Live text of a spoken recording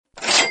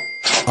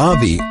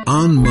Avi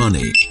on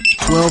Money,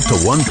 12 to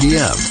 1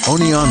 p.m.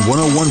 only on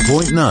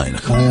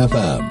 101.9 Chai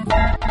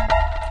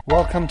FM.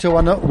 Welcome to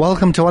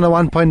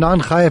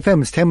 101.9 Chai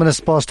FM. It's 10 minutes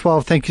past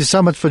 12. Thank you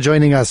so much for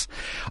joining us.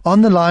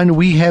 On the line,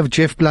 we have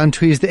Jeef Blunt,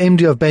 who is the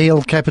MD of Bay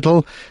Hill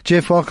Capital.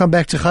 Jeff, welcome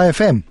back to Chai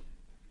FM.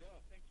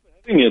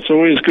 It's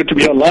always good to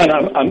be online.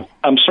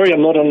 I'm sorry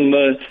I'm not on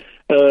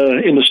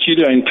in the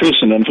studio in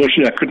person.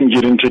 Unfortunately, I couldn't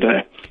get in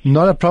today.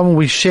 Not a problem.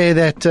 We share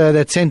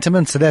that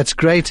sentiment, so that's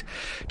great.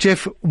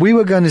 Jeff, we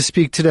were going to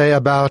speak today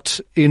about,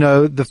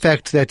 the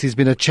fact that there's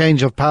been a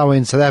change of power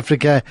in South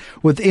Africa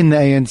within the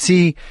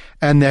ANC,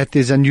 and that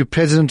there's a new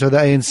president of the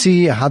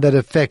ANC, how that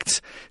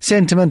affects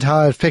sentiment,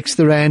 how it affects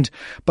the rand.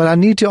 But I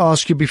need to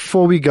ask you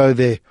before we go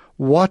there,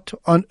 what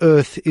on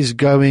earth is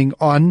going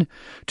on?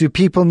 Do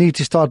people need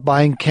to start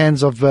buying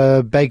cans of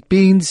baked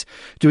beans?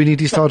 Do we need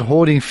to start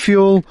hoarding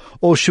fuel?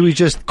 Or should we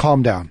just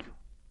calm down?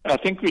 I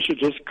think we should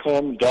just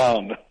calm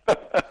down.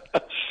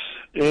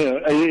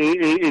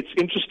 It's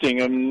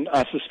interesting.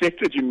 I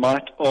suspect that you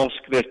might ask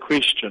that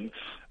question.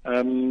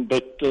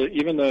 But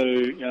even though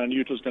I knew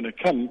it was going to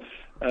come,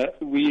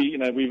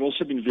 we've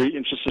also been very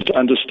interested to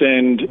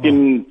understand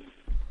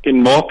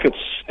in markets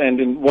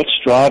and in what's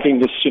driving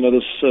this,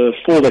 this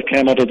fall that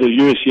came out of the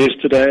US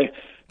yesterday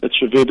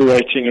that's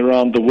reverberating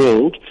around the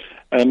world.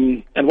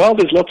 And while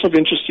there's lots of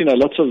interest,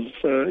 lots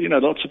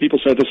of people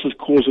say this has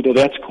caused it or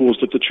that's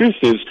caused it, the truth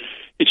is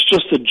it's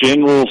just a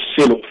general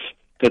sell-off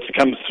that's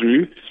come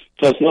through.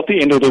 So it's not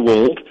the end of the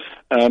world.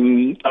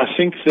 I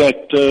think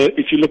that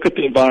if you look at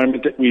the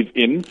environment that we've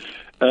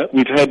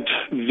had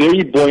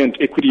very buoyant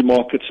equity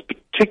markets,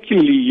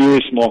 particularly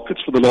US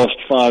markets, for the last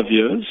 5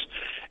 years.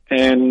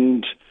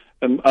 And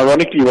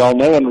ironically, while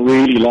no one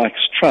really likes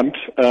Trump,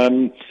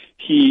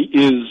 he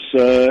is,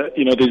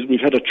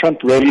 we've had a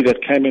Trump rally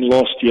that came in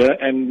last year,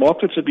 and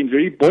markets have been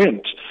very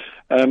buoyant.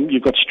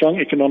 You've got strong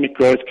economic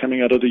growth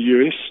coming out of the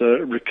US,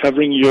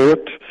 recovering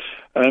Europe.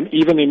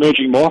 Even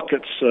emerging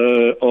markets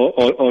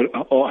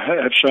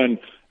have shown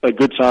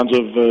good signs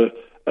of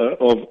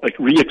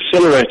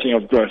re-accelerating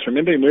of growth.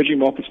 Remember, emerging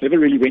markets never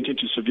really went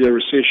into severe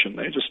recession.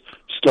 They just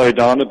slowed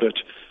down a bit.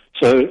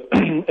 So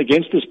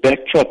against this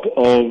backdrop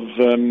of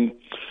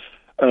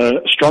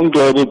strong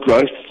global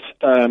growth,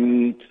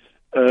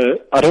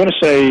 I don't want to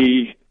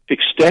say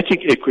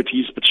ecstatic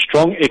equities, but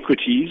strong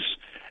equities,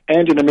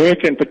 and in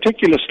America in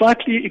particular,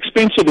 slightly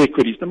expensive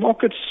equities. The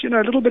market's, a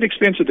little bit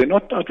expensive. They're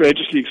not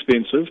outrageously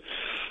expensive.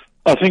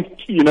 I think,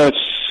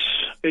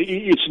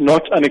 it's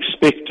not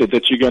unexpected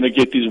that you're going to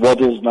get these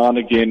wobbles now and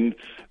again.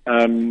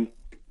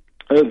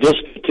 This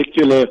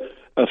particular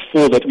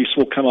fall that we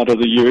saw come out of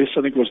the US,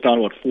 I think it was down,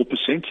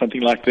 4%,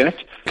 something like that.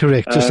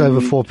 Correct, just over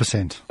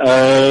 4%.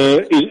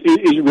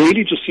 It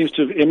really just seems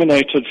to have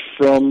emanated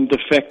from the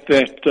fact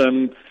that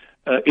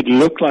it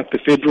looked like the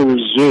Federal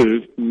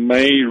Reserve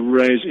may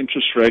raise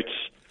interest rates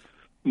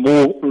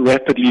more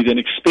rapidly than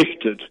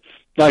expected.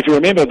 Now, if you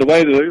remember, the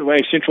way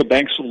central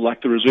banks,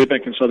 like the Reserve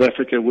Bank in South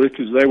Africa, work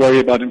is they worry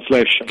about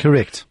inflation.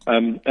 Correct.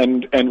 And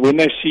when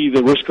they see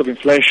the risk of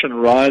inflation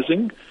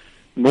rising,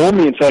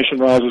 normally inflation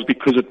rises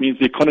because it means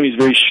the economy is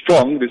very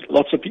strong. There's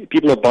lots of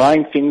people are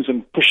buying things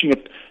and pushing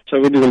it. So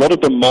when there's a lot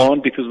of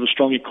demand because of a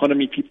strong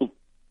economy,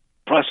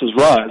 prices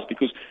rise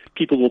because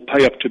people will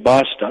pay up to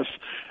buy stuff.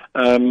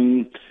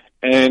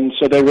 And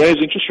so they raise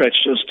interest rates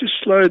just to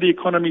slow the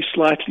economy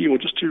slightly, or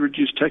just to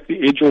take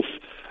the edge off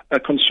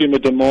consumer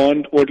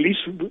demand, or at least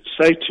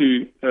say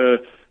to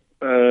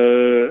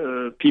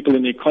people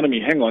in the economy,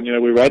 hang on,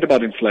 we're worried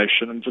about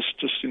inflation, and just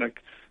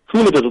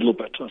cool it a little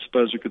bit, I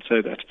suppose you could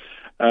say that.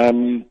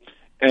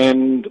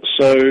 And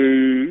so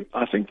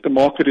I think the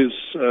market is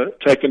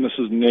taken this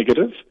as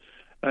negative,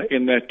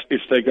 in that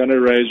if they're going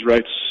to raise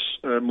rates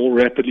more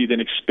rapidly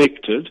than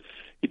expected,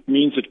 it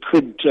means it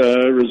could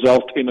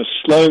result in a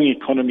slowing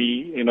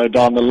economy,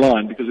 down the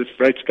line, because if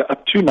rates go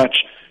up too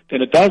much,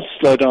 then it does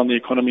slow down the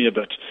economy a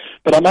bit.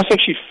 But I must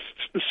actually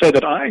say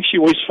that I actually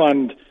always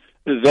find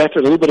that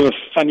a little bit of a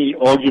funny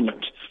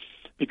argument,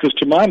 because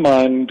to my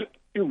mind,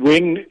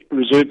 when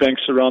reserve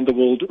banks around the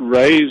world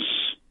raise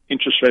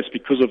interest rates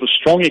because of a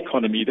strong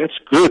economy, that's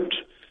good.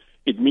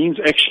 It means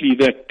actually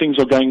that things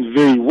are going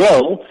very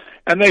well,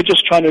 and they're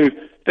just trying to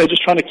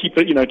keep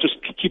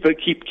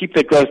it, keep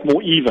their growth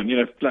more even,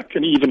 like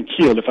an even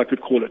keel, if I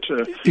could call it,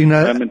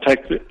 and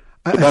take the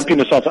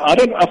bumpiness out. I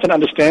don't often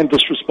understand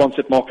this response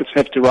that markets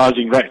have to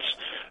rising rates.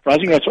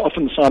 Rising rates are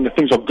often a sign that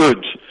things are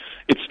good.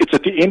 It's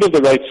at the end of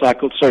the rate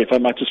cycle. Sorry, if I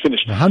might just finish.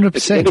 100%.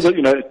 It's the end of it,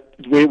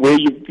 where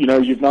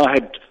you've now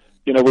had,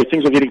 where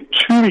things are getting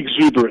too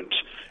exuberant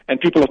and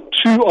people are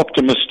too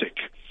optimistic.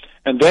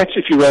 And that's,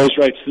 if you raise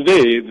rates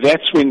there,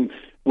 that's when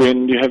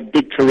you have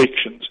big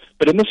corrections.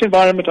 But in this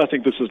environment, I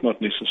think this is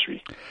not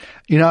necessary.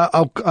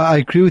 I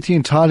agree with you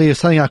entirely. It's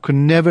something I could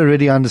never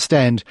really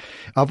understand.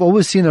 I've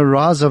always seen a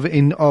rise of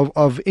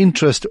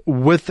interest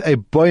with a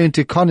buoyant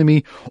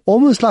economy,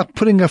 almost like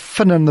putting a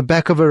fin on the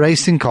back of a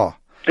racing car.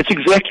 It's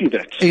exactly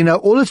that.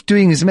 All it's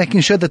doing is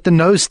making sure that the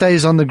nose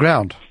stays on the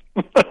ground.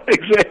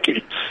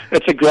 Exactly.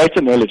 It's a great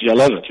analogy. I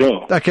love it.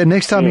 Yeah. Okay,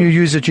 next time you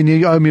use it,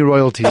 you owe me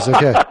royalties.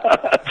 Okay.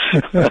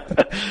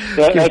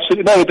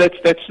 Absolutely. No,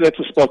 that's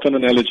a spot on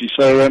analogy.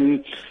 So,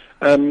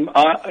 so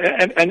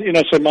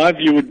my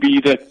view would be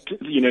that,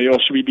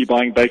 should we be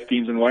buying baked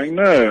beans and worrying?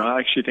 No, I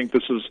actually think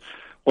this is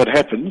what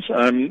happens.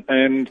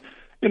 You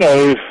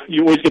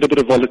always get a bit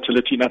of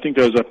volatility. Nothing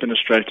goes up in a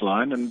straight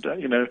line. And,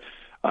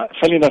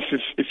 funny enough,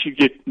 if you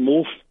get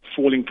more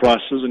falling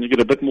prices and you get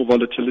a bit more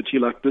volatility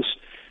like this,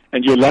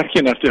 and you're lucky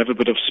enough to have a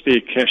bit of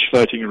spare cash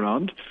floating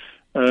around,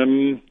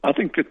 I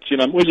think it's,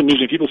 I'm always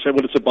amused when people say,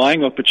 well, it's a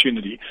buying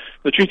opportunity.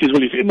 The truth is,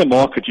 well, if you're in the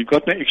market, you've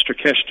got no extra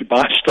cash to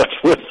buy stuff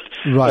with.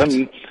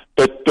 Right.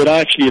 But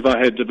actually, if I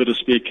had a bit of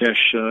spare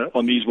cash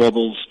on these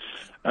wobbles,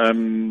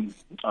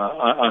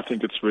 I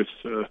think it's worth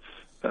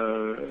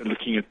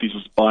looking at these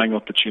as buying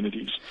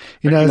opportunities.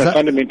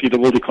 Fundamentally, the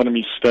world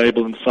economy is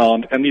stable and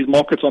sound, and these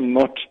markets are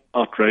not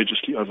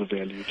outrageously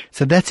overvalued.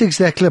 So that's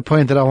exactly the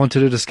point that I wanted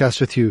to discuss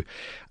with you.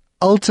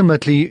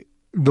 Ultimately,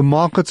 the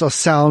markets are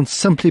sound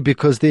simply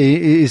because there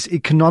is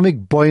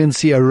economic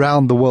buoyancy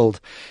around the world.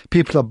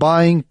 People are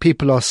buying,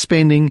 people are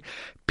spending,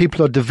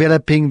 people are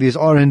developing, there's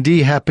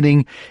R&D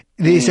happening,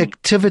 there's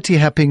activity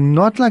happening,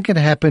 not like it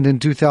happened in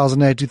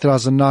 2008,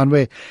 2009,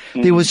 where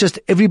there was just,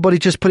 everybody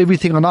just put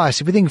everything on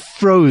ice. Everything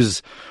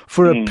froze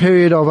for a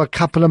period of a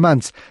couple of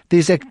months.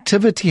 There's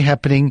activity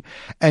happening,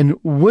 and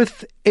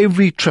with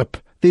every trip,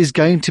 there's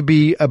going to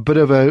be a bit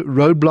of a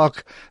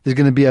roadblock. There's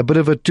going to be a bit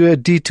of a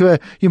detour.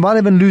 You might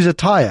even lose a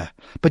tire,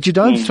 but you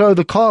don't throw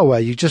the car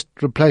away. You just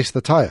replace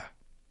the tire.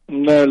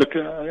 No, look,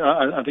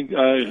 I think,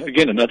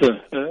 again,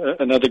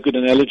 another good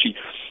analogy.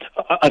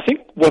 I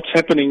think what's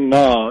happening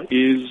now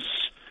is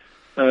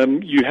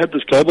you had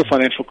this global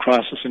financial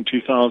crisis in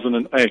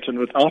 2008, and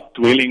without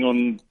dwelling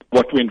on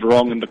what went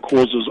wrong and the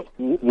causes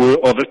were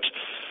of it,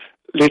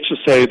 let's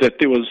just say that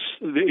there was,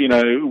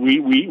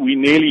 we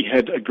nearly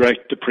had a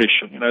Great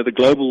Depression. The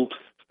global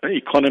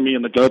economy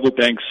and the global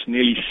banks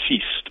nearly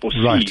ceased or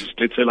seized,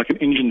 let's say like an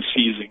engine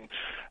seizing.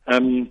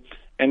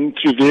 And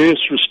through various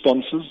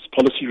responses,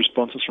 policy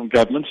responses from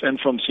governments and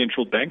from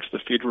central banks, the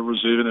Federal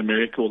Reserve in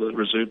America or the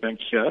Reserve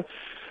Bank here,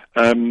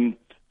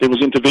 there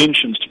was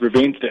interventions to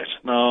prevent that.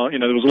 Now,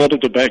 there was a lot of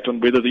debate on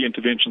whether the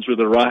interventions were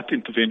the right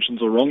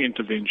interventions or wrong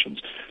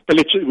interventions.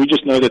 But we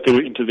just know that there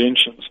were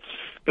interventions.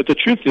 But the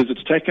truth is,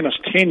 it's taken us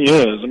 10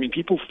 years.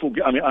 People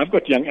forget. I've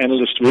got young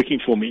analysts working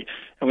for me,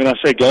 and when I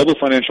say global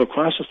financial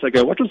crisis, they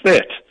go, "What was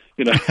that?"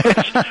 But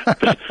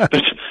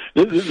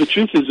the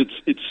truth is,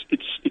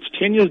 it's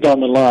 10 years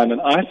down the line,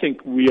 and I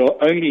think we are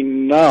only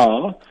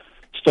now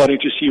starting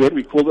to see what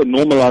we call the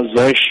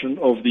normalization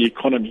of the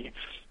economy.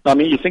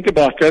 You think go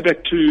back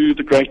to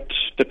the Great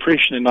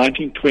Depression in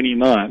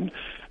 1929.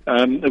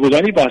 It was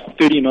only by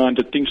 1939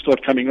 that things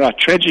started coming right.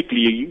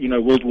 Tragically,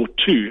 World War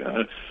II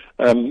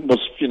was,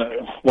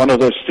 one of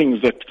those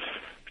things that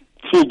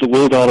pulled the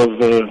world out of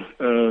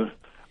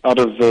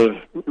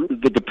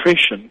the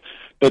depression.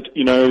 But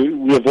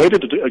we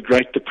avoided a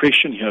Great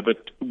Depression here.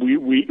 But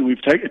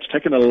it's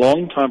taken a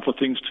long time for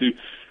things to,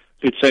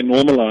 let's say,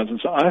 normalize.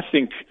 And so I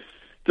think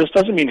this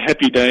doesn't mean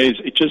happy days.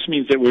 It just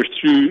means that we're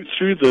through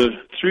the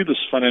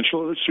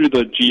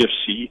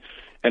GFC,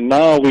 and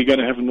now we're going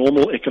to have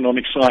normal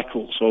economic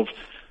cycles of,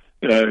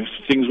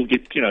 things will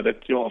get,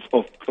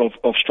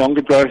 of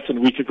stronger growth and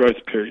weaker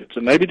growth periods,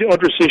 and maybe the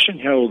odd recession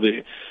here or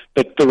there.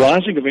 But the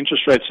rising of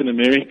interest rates in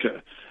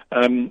America,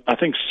 I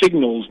think,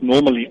 signals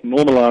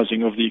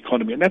normalizing of the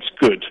economy, and that's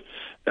good.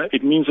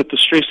 It means that the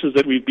stresses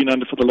that we've been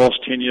under for the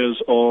last 10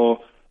 years are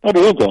not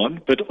all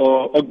gone, but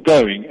are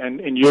going. And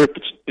in Europe,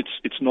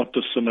 it's not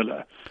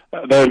dissimilar.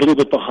 They're a little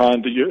bit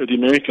behind the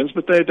Americans,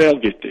 but they'll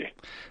get there.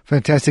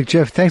 Fantastic,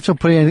 Jeff. Thanks for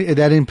putting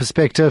that in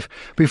perspective.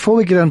 Before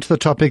we get onto the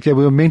topic that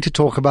we were meant to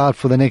talk about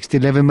for the next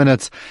 11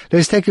 minutes,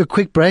 let's take a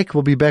quick break.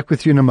 We'll be back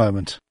with you in a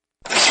moment.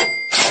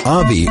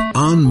 Avi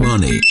on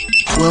Money,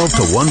 12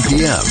 to 1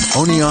 p.m.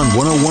 only on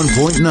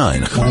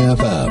 101.9 Chai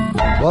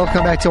FM.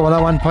 Welcome back to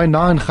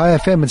 101.9 Chai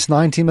FM. It's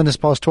 19 minutes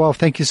past 12.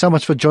 Thank you so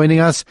much for joining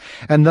us.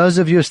 And those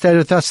of you who stayed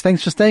with us,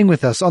 thanks for staying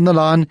with us. On the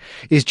line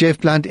is Jeff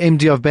Blunt,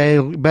 MD of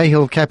Bay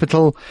Hill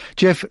Capital.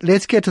 Jeff,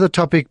 let's get to the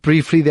topic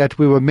briefly that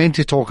we were meant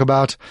to talk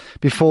about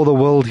before the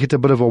world hit a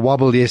bit of a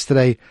wobble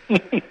yesterday.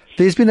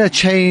 There's been a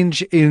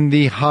change in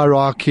the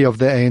hierarchy of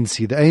the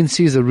ANC. The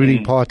ANC is a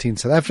ruling party in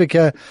South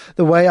Africa,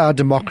 the way our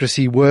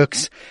democracy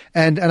works.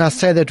 And I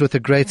say that with a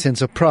great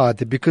sense of pride,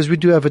 that because we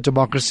do have a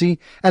democracy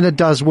and it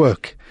does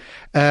work,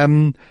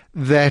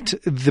 that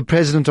the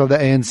president of the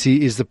ANC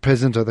is the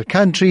president of the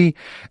country.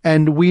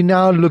 And we're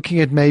now looking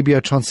at maybe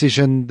a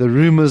transition. The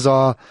rumors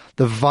are,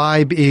 the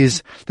vibe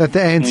is that the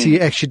ANC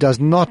actually does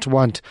not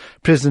want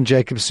President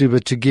Jacob Zuma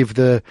to give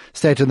the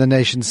State of the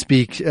Nation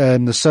speak,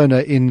 the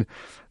SONA in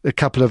a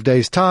couple of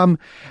days' time.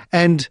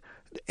 And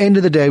end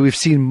of the day, we've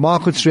seen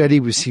markets rally,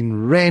 we've seen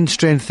rand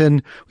strengthen,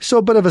 we saw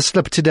a bit of a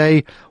slip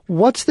today.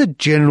 What's the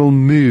general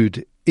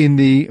mood in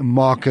the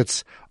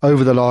markets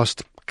over the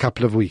last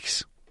couple of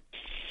weeks?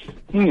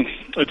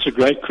 It's a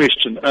great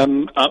question. I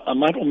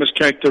might almost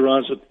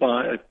characterize it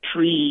by a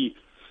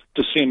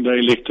pre-December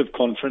elective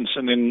conference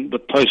and then the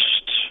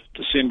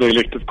December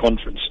elective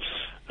conference.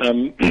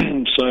 So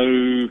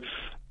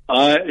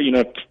prior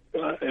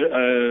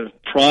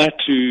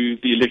to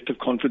the elective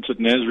conference at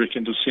Nasrec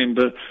in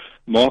December,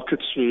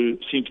 markets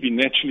seemed to be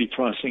naturally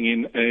pricing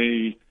in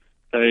a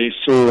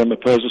Cyril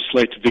Ramaphosa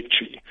slate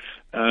victory.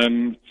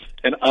 And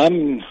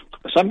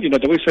they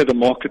always say the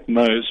market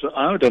knows, but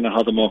I don't know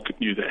how the market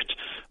knew that.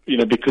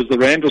 Because the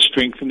rand was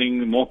strengthening,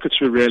 the markets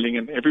were rallying,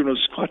 and everyone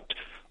was quite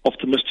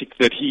optimistic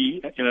that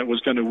he,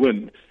 was going to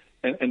win.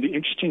 And the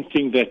interesting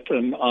thing that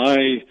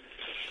I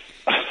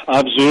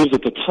observed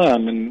at the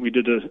time, and we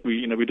did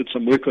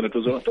some work on it,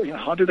 was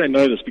how did they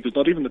know this? Because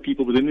not even the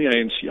people within the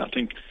ANC, I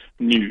think,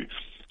 knew.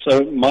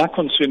 So my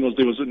concern was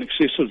there was an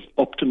excessive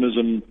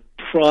optimism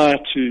prior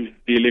to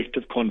the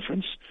elective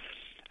conference.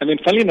 And then,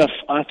 funnily enough,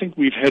 I think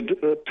we've had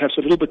perhaps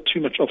a little bit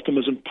too much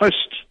optimism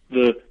post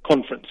the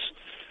conference,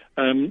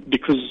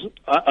 because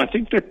I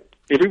think that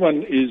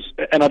everyone is,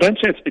 and I don't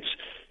say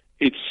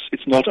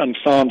it's not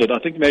unfounded. I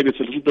think maybe it's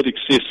a little bit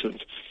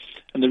excessive,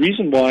 and the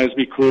reason why is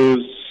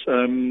because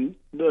Cyril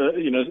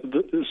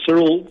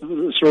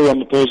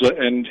Ramaphosa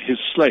and his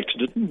slate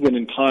didn't win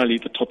entirely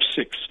the top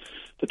six.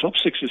 The top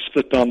six is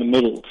split down the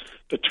middle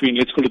between,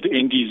 let's call it the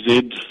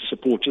NDZ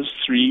supporters,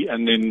 3,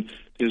 and then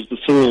there's the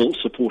Cyril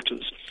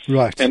supporters.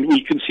 Right. And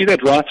we can see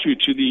that right through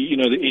to the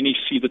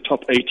NEC, the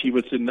top 80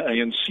 within the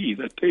ANC,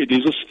 that it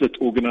is a split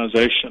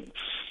organization.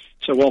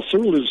 So while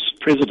Cyril is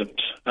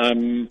president,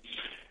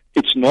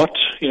 it's not,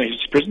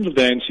 he's president of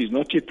the ANC, he's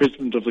not yet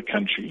president of the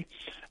country.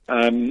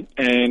 And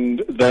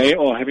they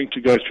are having to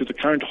go through the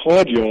current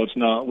hard yards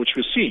now, which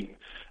we're seeing.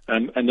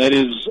 And that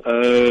is,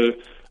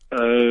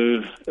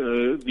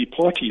 the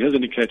party has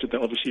indicated they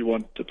obviously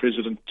want the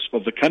president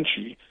of the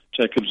country,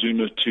 Jacob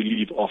Zuma, to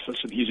leave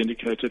office, and he's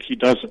indicated he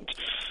doesn't.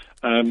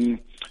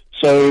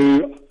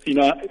 So,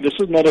 this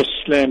is not a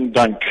slam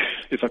dunk,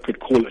 if I could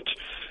call it.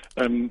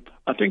 I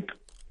think,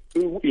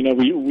 all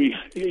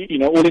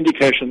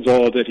indications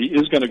are that he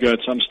is going to go at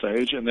some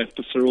stage, and that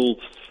the Cyril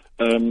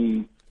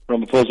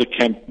Ramaphosa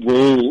camp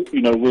will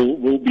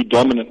be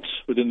dominant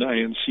within the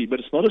ANC. But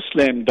it's not a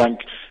slam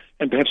dunk,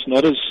 and perhaps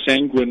not as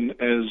sanguine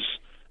as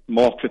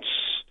markets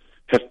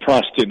have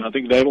priced in. I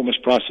think they're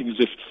almost pricing as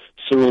if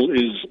Cyril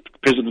is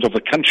president of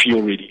the country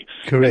already.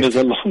 Correct. And there's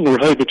a long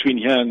road between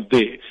here and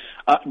there.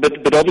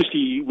 But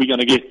obviously we're going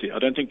to get there. I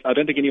don't think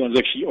anyone's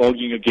actually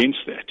arguing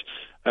against that.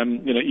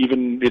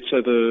 Even let's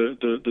say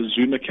the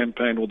Zuma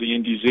campaign or the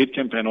NDZ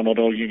campaign are not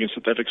arguing against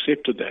it. They've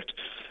accepted that.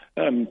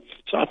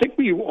 So I think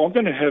we are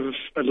going to have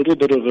a little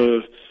bit of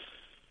a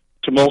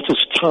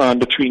tumultuous time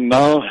between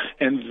now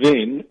and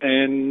then,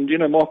 and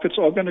markets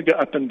are going to go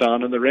up and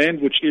down, and the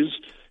rand, which is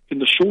in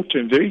the short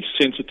term very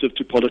sensitive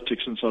to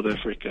politics in South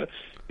Africa,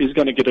 is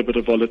going to get a bit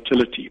of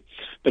volatility.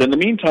 But in the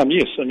meantime,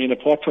 yes,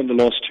 apart from the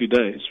last 2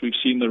 days, we've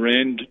seen the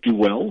rand do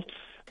well.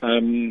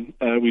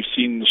 We've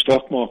seen the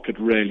stock market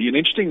rally. And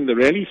interesting, the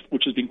rally,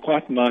 which has been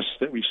quite nice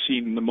that we've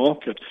seen in the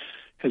market,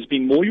 has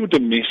been more your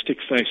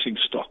domestic-facing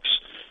stocks.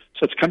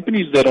 So it's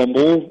companies that are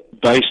more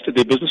based,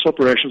 their business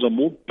operations are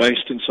more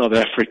based in South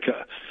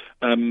Africa,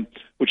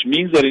 which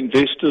means that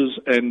investors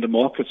and the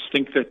markets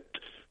think that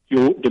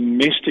your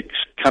domestic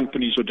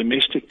companies or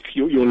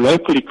your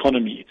local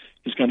economy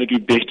is going to do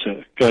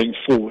better going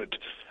forward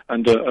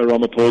under a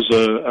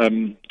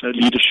Ramaphosa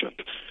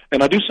leadership.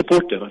 And I do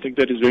support that. I think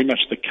that is very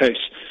much the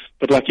case.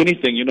 But like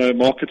anything,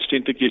 markets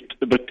tend to get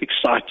a bit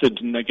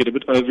excited and they get a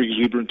bit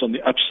over-exuberant on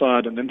the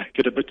upside, and then they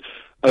get a bit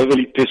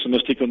overly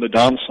pessimistic on the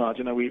downside.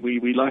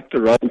 We like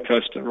the roller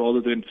coaster rather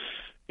than,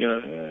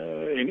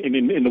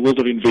 in the world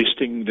of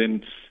investing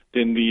than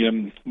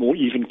the more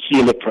even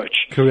keel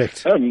approach.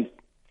 Correct.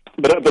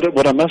 But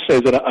what I must say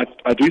is that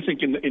I do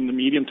think in the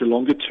medium to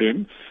longer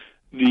term,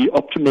 the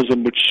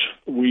optimism which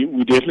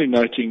we're definitely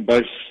noting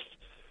both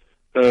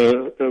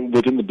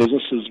within the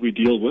businesses we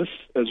deal with,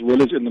 as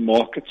well as in the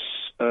markets,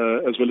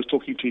 as well as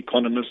talking to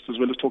economists, as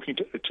well as talking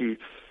to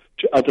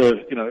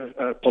other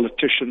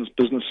politicians,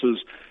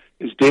 businesses,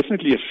 is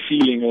definitely a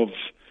feeling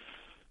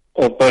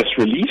of both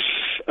relief,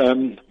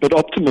 but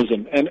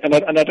optimism, and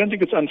I don't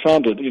think it's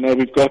unfounded.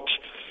 We've got.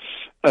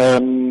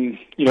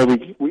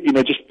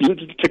 Just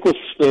to tick off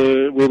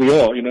where we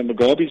are.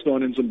 Mugabe's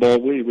gone in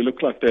Zimbabwe. We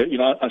look like that.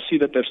 I see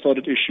that they've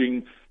started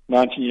issuing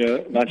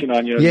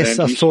 99-year. Yes,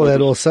 I saw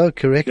that also.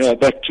 Correct. Yeah,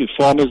 back to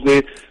farmers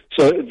there.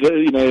 So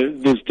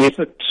there's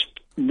definite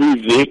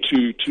move there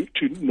to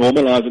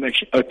normalize and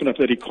actually open up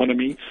that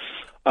economy.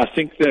 I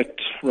think that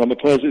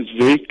Ramaphosa is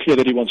very clear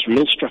that he wants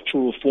real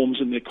structural reforms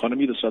in the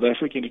economy, the South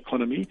African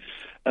economy.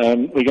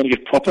 We're going to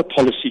get proper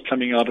policy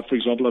coming out of, for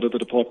example, out of the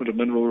Department of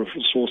Mineral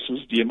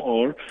Resources,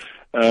 DMR,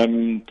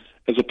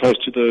 as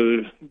opposed to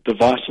the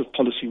divisive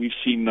policy we've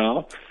seen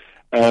now.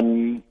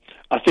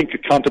 I think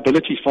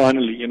accountability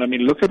finally,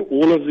 look at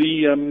all of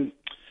the,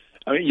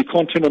 you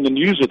can't turn on the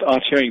news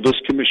without hearing this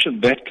commission,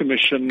 that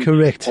commission,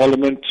 Correct.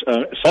 Parliament.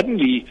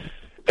 Suddenly,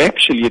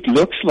 actually, it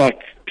looks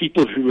like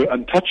people who were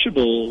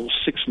untouchable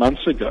 6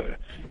 months ago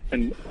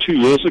and 2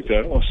 years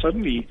ago are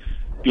suddenly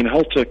being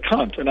held to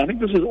account. And I think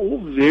this is all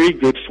very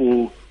good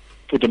for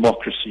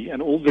democracy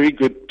and all very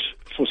good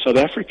for South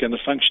Africa and the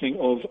functioning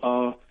of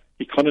our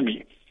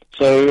economy.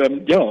 So,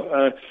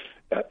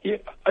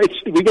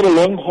 we've got a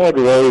long, hard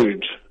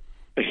road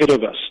ahead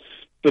of us.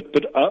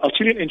 But I'll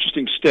tell you an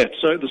interesting stat.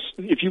 So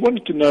if you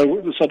wanted to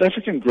know the South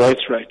African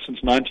growth rate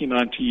since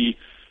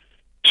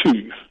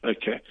 1992,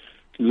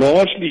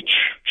 largely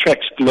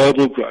tracks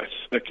global growth.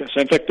 Okay,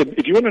 so in fact,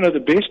 if you want to know the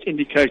best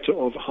indicator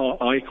of how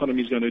our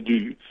economy is going to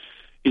do,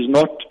 is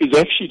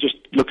actually just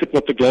look at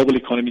what the global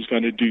economy is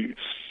going to do.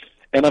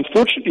 And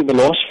unfortunately, in the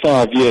last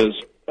 5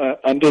 years,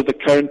 under the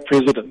current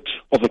president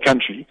of the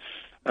country,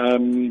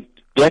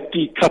 that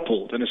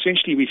decoupled, and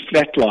essentially we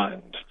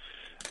flatlined.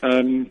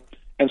 And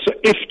so,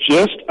 if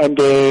just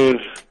under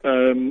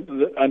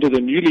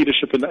the new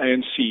leadership in the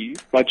ANC,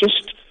 by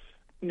just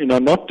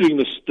not doing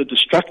the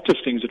destructive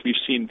things that we've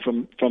seen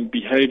from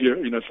behavior,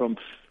 from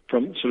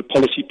sort of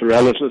policy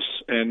paralysis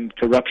and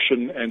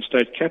corruption and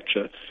state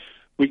capture,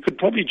 we could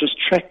probably just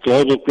track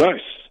global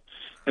growth.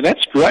 And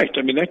that's great.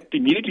 I mean, that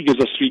immediately gives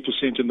us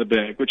 3% in the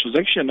bag, which is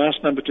actually a nice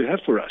number to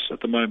have for us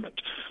at the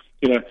moment.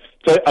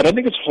 So I don't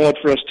think it's hard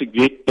for us to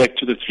get back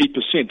to the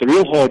 3%. The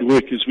real hard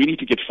work is we need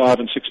to get 5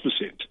 and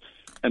 6%.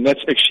 And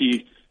that's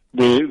actually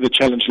where the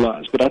challenge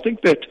lies. But I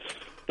think that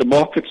the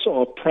markets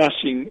are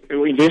pricing,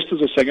 or investors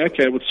are saying,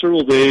 okay, with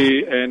Cyril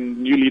there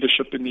and new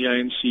leadership in the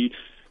ANC,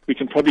 we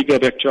can probably go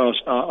back to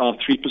our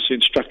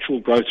 3%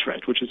 structural growth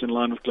rate, which is in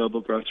line with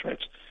global growth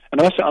rates.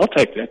 And I say, I'll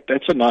take that.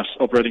 That's a nice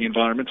operating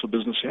environment for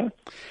business here.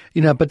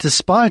 But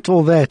despite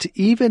all that,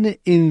 even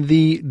in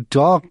the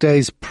dark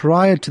days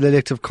prior to the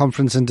elective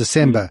conference in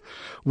December,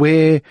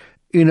 where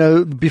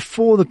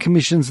before the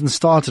commissions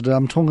started,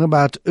 I'm talking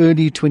about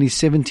early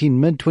 2017,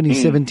 mid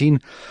 2017,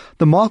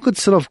 the market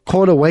sort of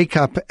caught a wake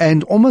up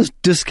and almost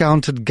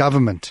discounted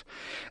government.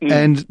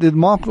 And the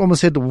market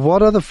almost said,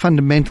 what are the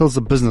fundamentals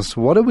of business?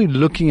 What are we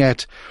looking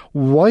at?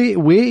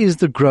 Where is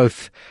the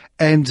growth?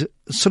 And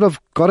sort of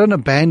got on a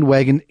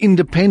bandwagon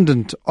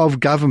independent of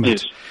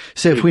government. Yes.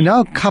 So if we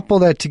now couple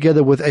that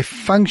together with a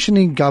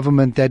functioning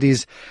government that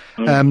is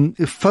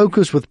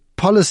focused with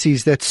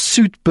policies that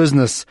suit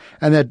business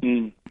and that,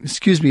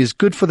 is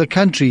good for the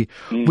country,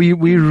 we're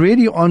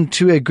really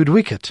onto a good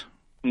wicket.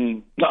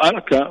 No, I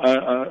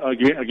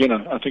agree. Again,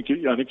 I think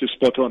you're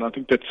spot on. I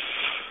think that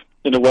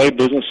in a way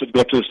business had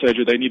got to the stage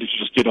where they needed to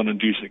just get on and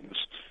do things.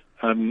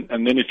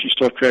 And then if you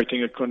start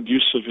creating a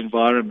conducive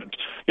environment.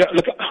 Yeah,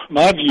 look,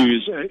 my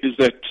view is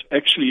that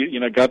actually,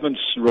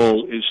 government's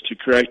role is to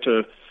create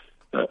a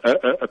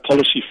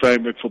policy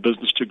framework for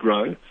business to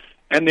grow,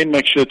 and then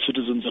make sure that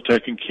citizens are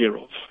taken care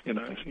of,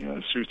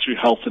 through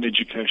health and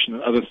education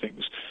and other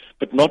things,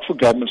 but not for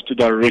governments to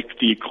direct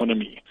the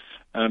economy.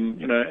 I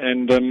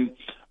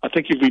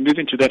think if we move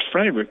into that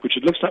framework, which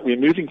it looks like we're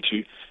moving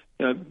to,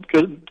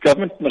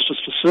 government must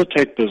just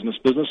facilitate business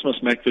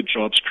must make the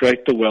jobs,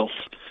 create the wealth,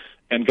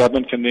 and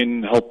government can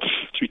then help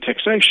through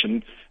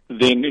taxation,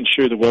 then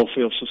ensure the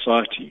welfare of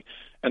society.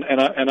 And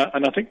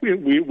I think we're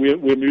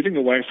moving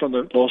away from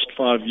the last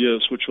 5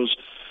 years, which was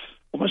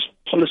almost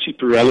policy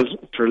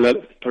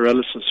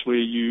paralysis, where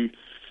you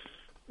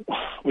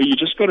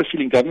just got a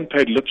feeling government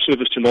paid lip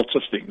service to lots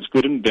of things,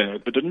 good and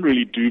bad, but didn't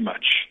really do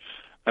much,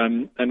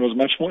 and was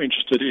much more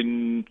interested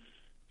in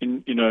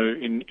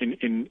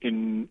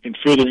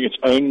furthering its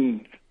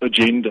own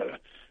agenda,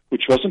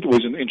 which wasn't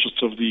always in the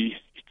interests of the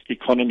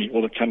economy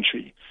or the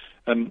country.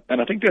 And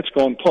I think that's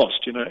gone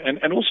past,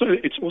 and also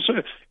it's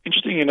also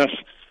interesting enough,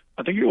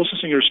 I think you're also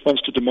seeing a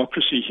response to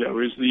democracy here,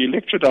 whereas the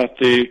electorate out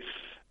there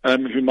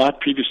who might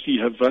previously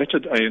have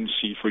voted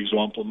ANC, for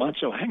example, might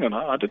say, hang on,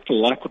 I didn't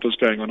like what was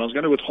going on. I was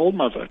going to withhold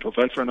my vote or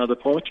vote for another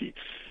party.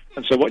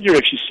 And so what you're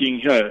actually seeing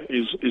here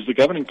is the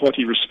governing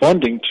party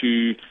responding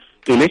to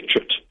the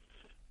electorate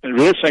and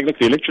really saying, look,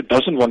 the electorate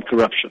doesn't want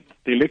corruption.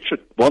 The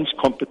electorate wants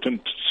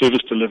competent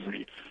service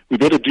delivery. We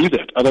better do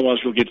that,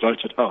 otherwise we'll get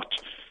voted out.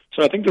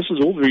 So I think this is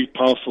all very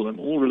powerful and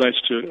all relates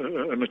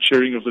to a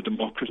maturing of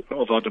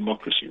our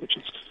democracy, which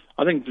is,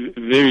 I think,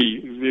 very,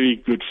 very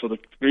good for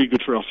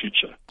our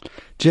future.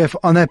 Jeff,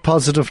 on that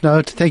positive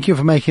note, thank you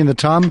for making the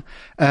time.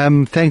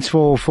 Thanks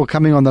for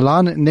coming on the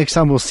line. Next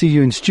time we'll see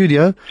you in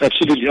studio.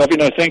 Absolutely.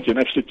 Thank you. An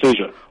absolute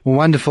pleasure.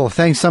 Wonderful.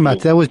 Thanks so much.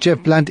 That was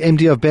Jeff Blunt,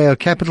 MD of Bayer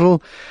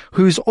Capital,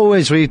 who's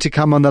always ready to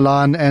come on the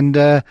line. And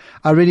I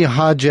really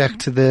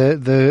hijacked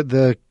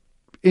the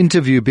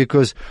interview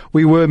because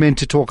we were meant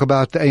to talk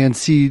about the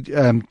ANC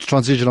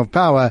transition of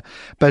power,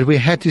 but we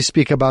had to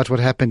speak about what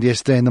happened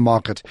yesterday in the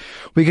market.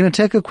 We're going to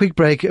take a quick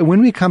break. When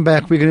we come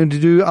back, we're going to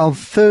do our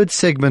third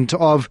segment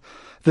of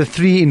the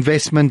three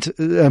segment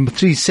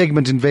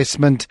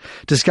investment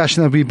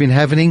discussion that we've been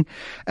having.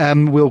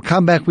 We'll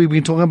come back. We've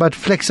been talking about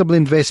flexible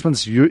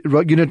investments,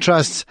 unit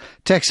trusts,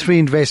 tax-free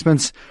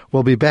investments.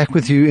 We'll be back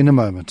with you in a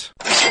moment.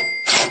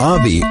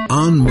 Avi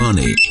on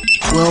Money,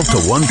 12 to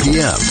 1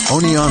 p.m.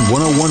 Only on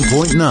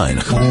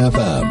 101.9 Chai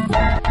FM.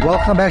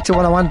 Welcome back to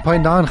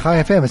 101.9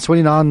 Chai FM. It's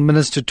 29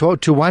 minutes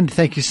to 1.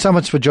 Thank you so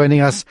much for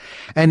joining us.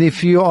 And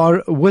if you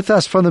are with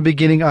us from the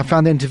beginning, I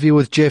found the interview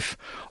with Jeff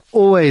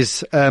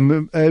always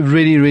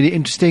really, really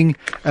interesting.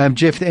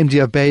 Jeff, the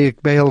MD of Bay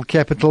Hill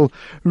Capital.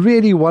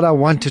 Really what I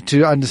wanted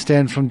to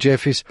understand from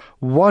Jeff is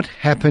what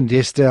happened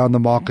yesterday on the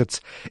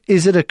markets.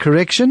 Is it a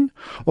correction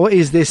or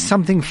is there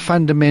something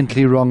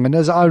fundamentally wrong? And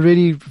as I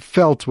really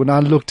felt when I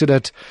looked at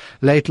it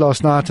late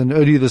last night and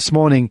early this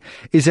morning,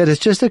 is that it's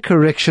just a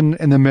correction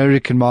in the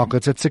American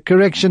markets. It's a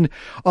correction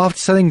after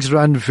something's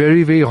run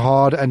very, very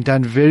hard and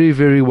done very,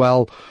 very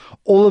well.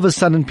 All of a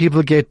sudden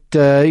people get,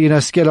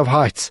 scared of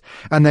heights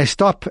and they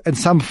stop and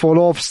some fall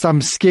off,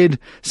 some skid,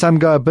 some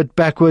go a bit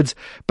backwards.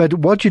 But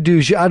what you do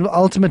is you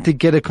ultimately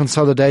get a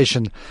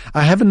consolidation.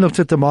 I haven't looked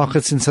at the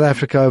markets in South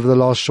Africa over the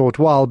last short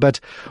while,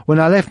 but when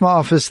I left my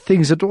office,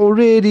 things had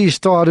already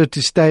started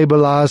to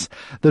stabilize.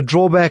 The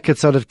drawback had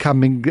started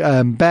coming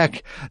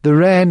back. The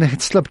rand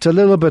had slipped a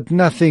little bit,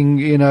 nothing,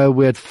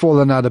 we had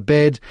fallen out of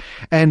bed.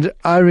 And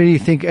I really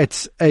think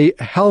it's a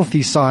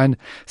healthy sign.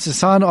 It's a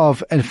sign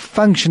of a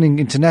functioning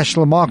international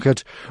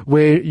market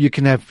where you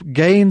can have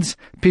gains.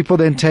 People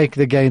then take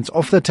the gains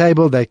off the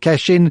table, they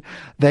cash in,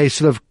 they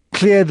sort of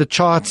clear the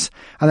charts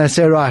and they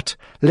say, right,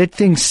 let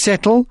things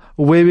settle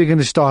where we're going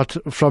to start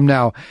from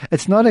now.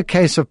 It's not a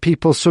case of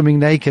people swimming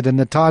naked and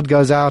the tide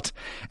goes out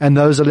and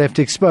those are left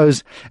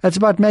exposed. It's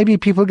about maybe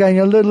people going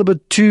a little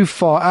bit too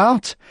far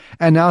out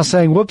and now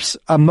saying, whoops,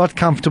 I'm not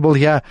comfortable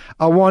here.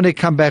 I want to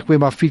come back where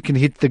my feet can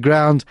hit the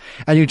ground.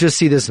 And you just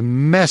see this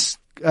mass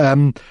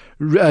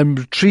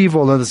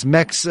retrieval of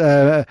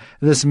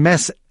this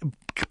mass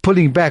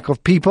pulling back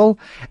of people,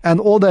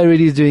 and all they're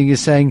really doing is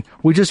saying,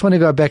 we just want to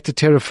go back to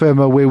terra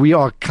firma where we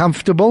are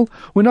comfortable.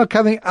 We're not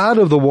coming out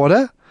of the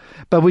water,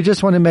 but we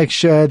just want to make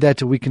sure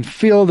that we can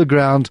feel the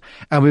ground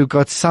and we've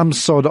got some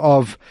sort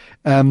of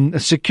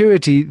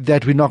security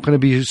that we're not going to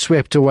be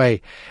swept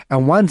away.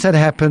 And once that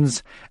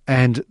happens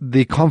and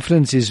the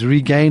confidence is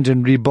regained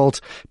and rebuilt,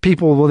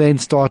 people will then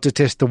start to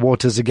test the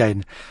waters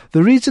again.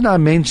 The reason I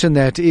mention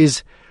that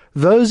is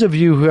those of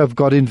you who have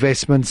got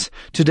investments,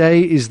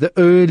 today is the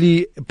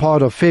early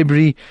part of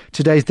February.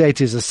 Today's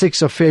date is the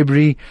 6th of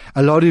February.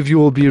 A lot of you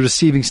will be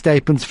receiving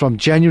statements from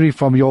January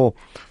from your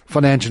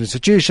financial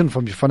institution,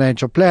 from your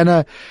financial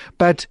planner.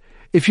 But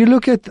if you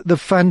look at the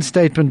fund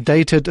statement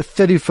dated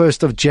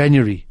 31st of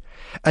January,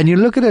 and you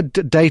look at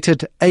it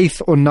dated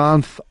 8th or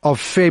 9th of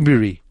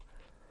February,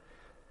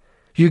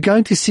 you're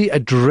going to see a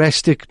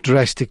drastic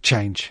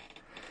change.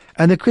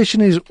 And the question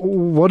is,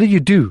 what do you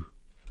do?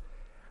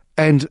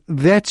 And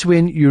that's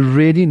when you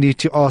really need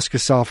to ask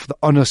yourself the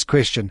honest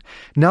question.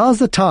 Now's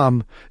the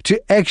time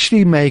to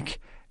actually make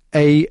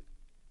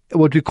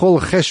what we call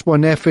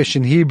cheshbon nefesh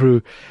in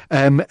Hebrew,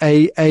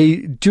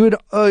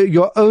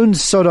 your own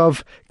sort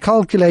of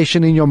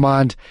calculation in your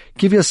mind.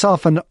 Give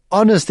yourself an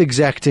honest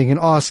exacting and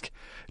ask,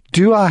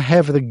 do I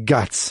have the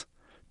guts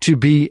to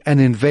be an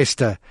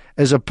investor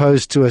as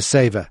opposed to a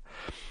saver?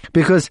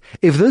 Because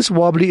if this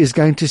wobbly is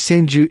going to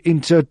send you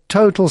into a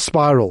total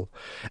spiral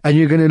and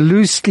you're going to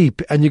lose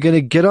sleep and you're going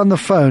to get on the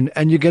phone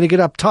and you're going to get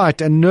uptight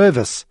and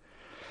nervous,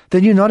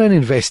 then you're not an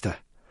investor.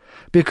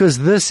 Because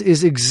this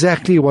is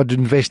exactly what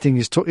investing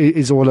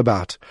is all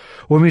about.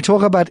 When we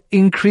talk about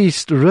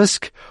increased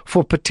risk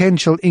for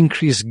potential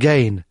increased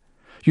gain,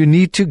 you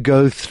need to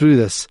go through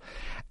this.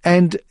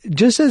 And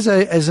just as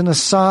an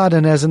aside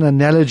and as an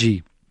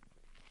analogy,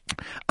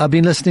 I've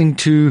been listening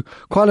to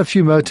quite a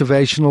few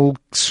motivational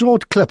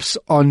short clips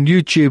on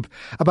YouTube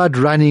about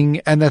running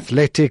and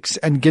athletics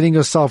and getting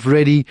yourself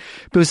ready,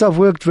 because I've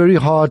worked very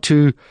hard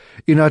to,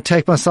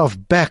 take myself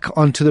back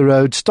onto the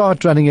road,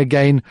 start running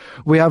again,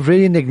 where I've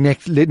really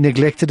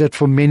neglected it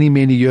for many,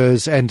 many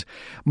years. And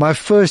my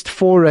first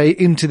foray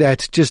into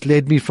that just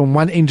led me from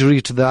one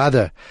injury to the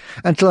other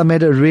until I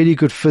met a really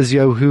good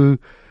physio who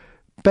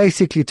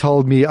basically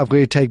told me I've got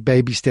to take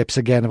baby steps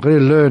again. I've got to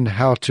learn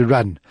how to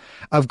run.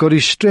 I've got to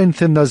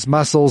strengthen those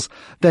muscles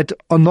that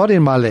are not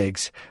in my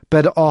legs,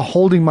 but are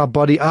holding my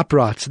body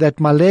upright, so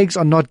that my legs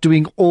are not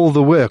doing all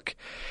the work.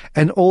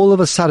 And all of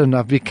a sudden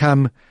I've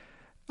become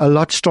a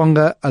lot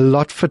stronger, a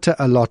lot fitter,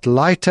 a lot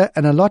lighter,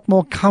 and a lot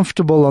more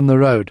comfortable on the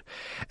road.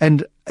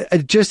 And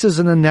just as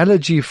an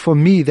analogy for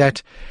me,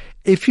 that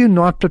if you're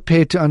not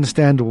prepared to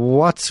understand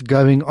what's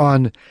going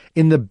on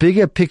in the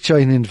bigger picture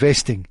in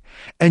investing,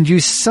 and you're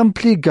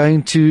simply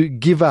going to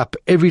give up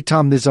every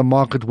time there's a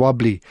market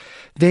wobbly,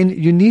 then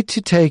you need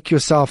to take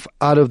yourself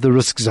out of the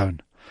risk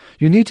zone.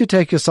 You need to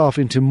take yourself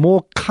into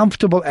more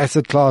comfortable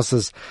asset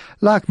classes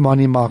like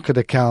money market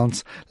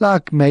accounts,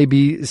 like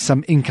maybe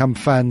some income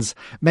funds,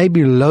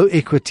 maybe low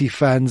equity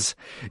funds.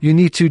 You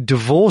need to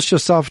divorce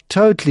yourself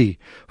totally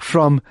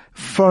from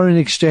foreign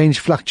exchange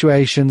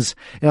fluctuations.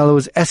 In other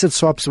words, asset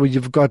swaps where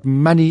you've got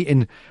money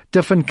in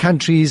different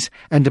countries,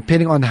 and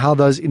depending on how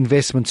those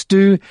investments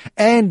do,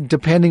 and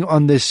depending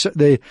on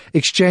the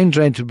exchange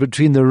rate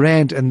between the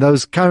rand and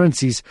those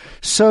currencies,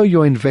 so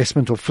your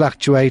investment will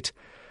fluctuate.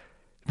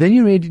 Then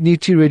you really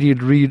need to really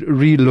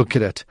re-look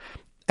at it.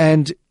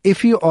 And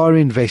if you are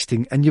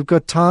investing and you've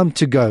got time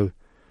to go,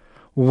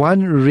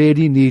 one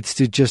really needs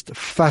to just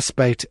fuss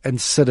bait and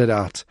sit it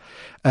out.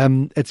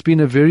 It's been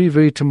a very,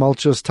 very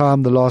tumultuous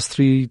time the last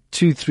 3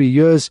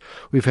 years.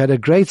 We've had a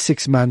great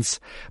 6 months,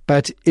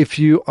 but if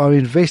you are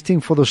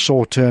investing for the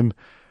short term,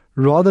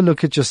 rather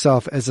look at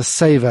yourself as a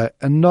saver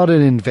and not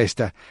an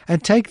investor,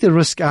 and take the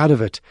risk out of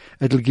it.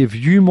 It'll give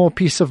you more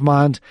peace of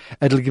mind.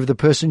 It'll give the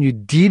person you're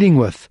dealing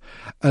with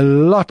a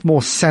lot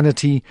more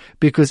sanity,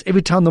 because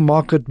every time the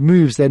market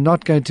moves, they're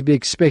not going to be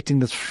expecting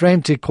this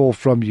frantic call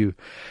from you.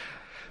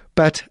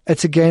 But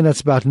it's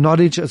about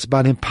knowledge. It's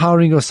about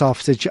empowering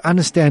yourself so that you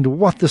understand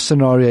what the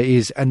scenario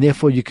is, and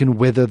therefore you can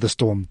weather the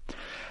storm.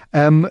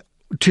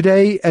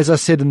 Today, as I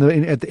said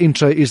at the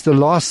intro, is the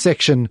last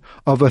section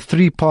of a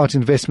 3-part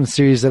investment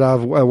series that I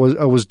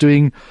was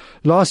doing.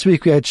 Last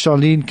week we had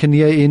Charlene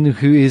Kinnear in,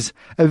 who is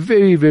a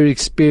very, very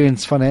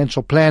experienced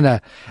financial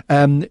planner,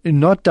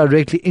 not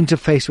directly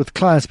interfaced with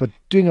clients, but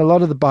doing a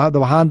lot of the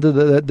behind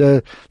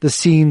the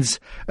scenes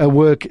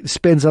work,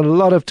 spends a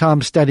lot of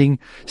time studying,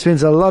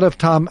 spends a lot of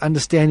time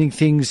understanding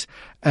things,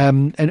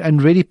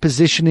 and really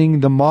positioning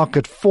the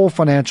market for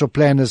financial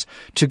planners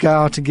to go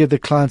out and give the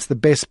clients the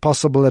best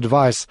possible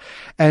advice.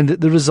 And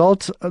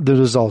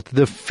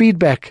the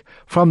feedback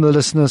from the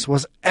listeners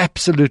was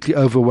absolutely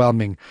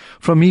overwhelming.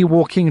 From me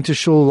walking into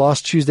shul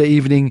last Tuesday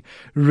evening,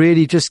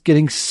 really just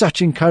getting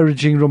such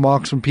encouraging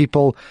remarks from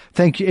people.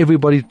 Thank you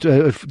everybody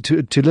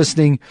to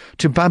listening,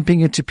 to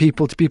bumping into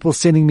people, to people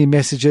sending me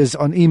messages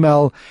on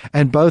email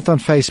and both on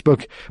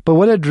Facebook. But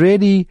what it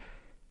really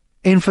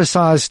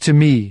emphasized to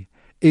me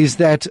is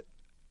that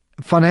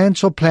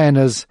financial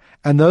planners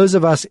and those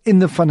of us in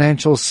the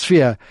financial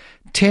sphere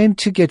tend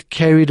to get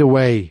carried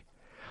away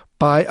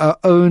by our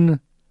own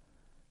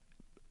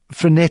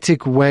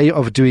frenetic way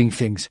of doing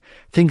things.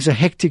 Things are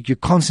hectic. You're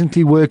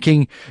constantly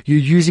working. You're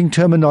using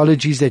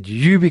terminologies that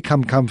you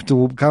become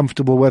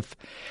comfortable with.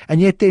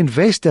 And yet the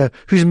investor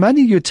whose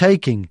money you're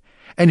taking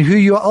and who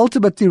you're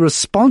ultimately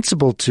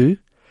responsible to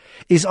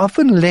is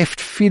often left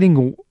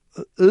feeling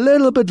a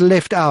little bit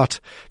left out.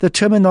 The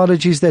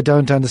terminologies they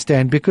don't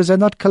understand because they're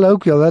not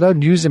colloquial. They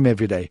don't use them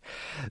every day.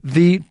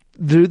 The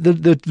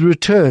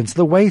returns,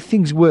 the way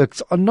things work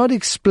are not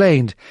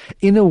explained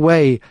in a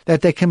way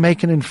that they can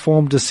make an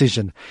informed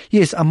decision.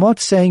 Yes, I'm not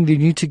saying you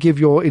need to give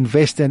your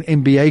investor an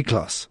MBA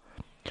class.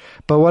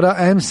 But what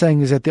I am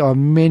saying is that there are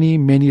many,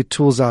 many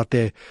tools out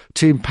there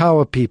to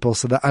empower people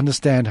so they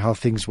understand how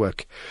things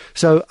work.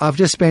 So I've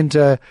just spent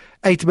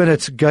 8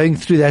 minutes going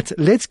through that.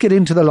 Let's get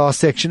into the last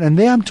section. And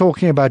there I'm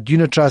talking about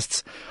unit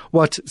trusts,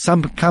 what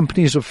some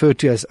companies refer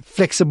to as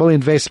flexible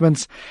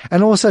investments,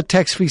 and also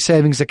tax-free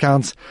savings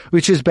accounts,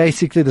 which is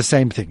basically the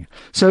same thing.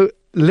 So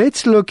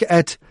let's look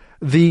at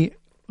the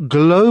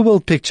global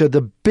picture,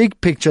 the big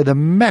picture, the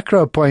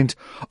macro point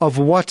of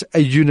what a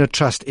unit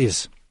trust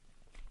is.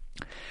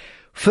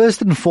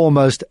 First and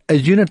foremost, a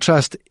unit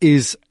trust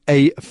is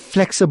a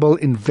flexible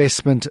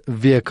investment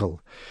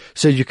vehicle.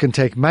 So you can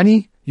take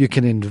money, you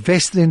can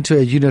invest it into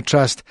a unit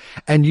trust,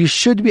 and you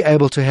should be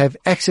able to have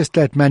access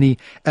to that money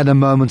at a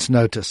moment's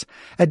notice.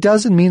 It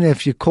doesn't mean that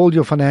if you call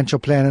your financial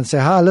planner and say,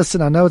 hi,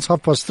 listen, I know it's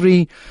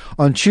 3:30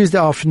 on Tuesday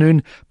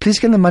afternoon, please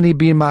can the money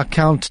be in my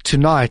account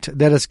tonight,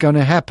 that it's going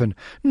to happen.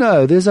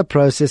 No, there's a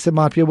process. There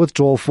might be a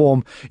withdrawal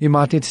form. You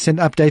might need to send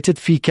updated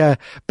FICA,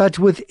 but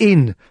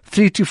within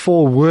 3 to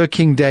 4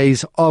 working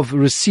days of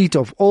receipt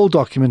of all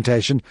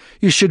documentation,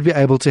 you should be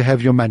able to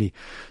have your money.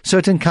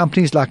 Certain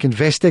companies like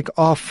Investec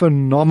are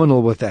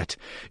phenomenal with that.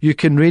 You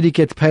can really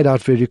get paid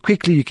out very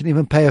quickly. You can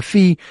even pay a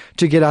fee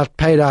to get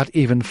paid out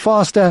even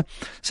faster.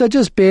 So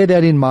just bear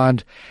that in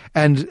mind.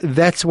 And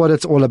that's what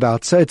it's all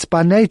about. So it's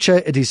by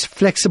nature, it is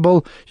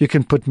flexible. You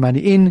can put money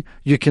in,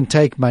 you can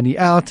take money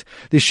out.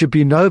 There should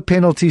be no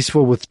penalties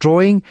for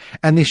withdrawing,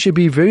 and there should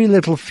be very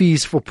little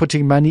fees for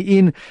putting money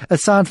in,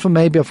 aside from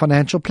maybe a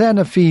financial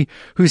planner fee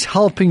who's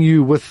helping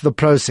you with the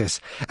process.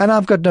 And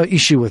I've got no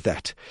issue with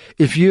that.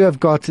 If you have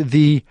got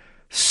the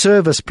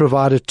service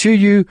provided to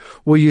you,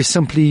 where you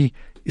simply,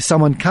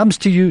 someone comes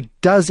to you,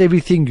 does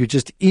everything, you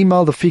just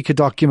email the FICA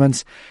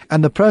documents,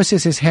 and the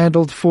process is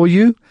handled for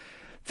you,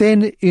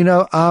 then,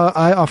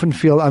 I often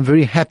feel I'm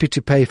very happy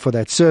to pay for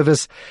that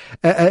service.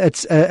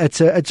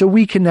 It's a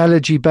weak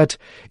analogy, but,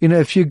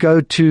 if you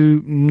go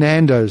to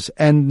Nando's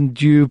and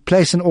you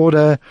place an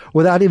order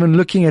without even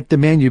looking at the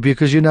menu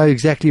because you know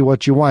exactly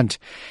what you want,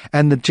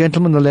 and the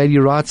gentleman, the lady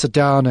writes it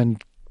down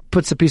and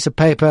puts a piece of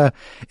paper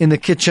in the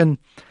kitchen,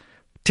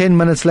 10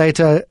 minutes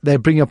later, they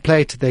bring a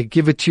plate, they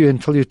give it to you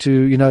and tell you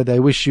to, they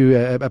wish you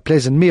a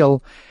pleasant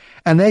meal,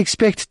 and they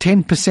expect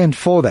 10%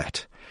 for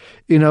that.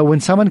 When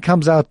someone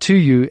comes out to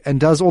you and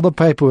does all the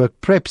paperwork,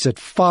 preps it,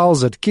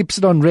 files it, keeps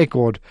it on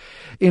record,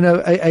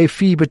 a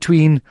fee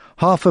between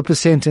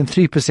 0.5% and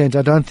 3%,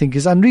 I don't think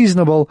is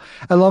unreasonable,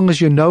 as long as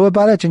you know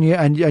about it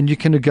and you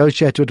can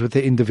negotiate it with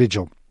the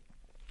individual.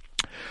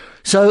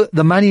 So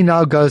the money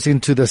now goes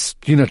into this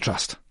unit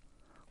trust.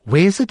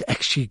 Where's it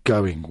actually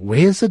going?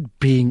 Where's it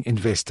being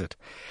invested?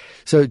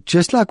 So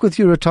just like with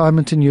your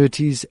retirement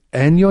annuities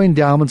and your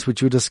endowments,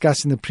 which we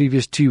discussed in the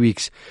previous 2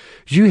 weeks,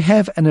 you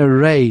have an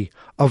array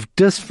of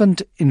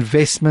different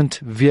investment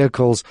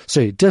vehicles,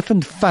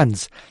 different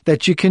funds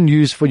that you can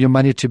use for your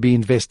money to be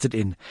invested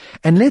in.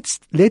 And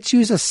let's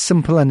use a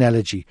simple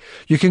analogy.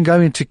 You can go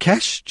into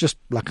cash, just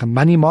like a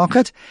money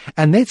market,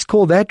 and let's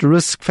call that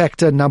risk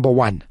factor number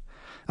 1.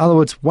 In other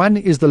words, 1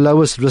 is the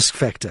lowest risk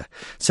factor.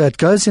 So it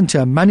goes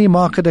into a money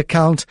market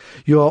account.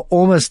 You are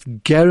almost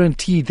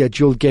guaranteed that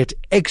you'll get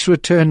X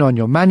return on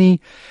your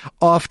money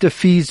after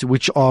fees,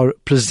 which are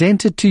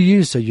presented to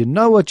you. So you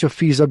know what your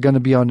fees are going to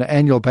be on an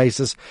annual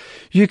basis.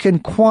 You can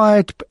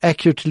quite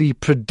accurately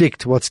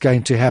predict what's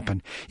going to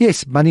happen.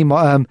 Yes,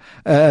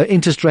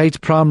 interest rates,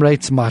 prime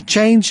rates might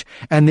change,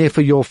 and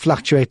therefore you'll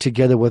fluctuate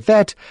together with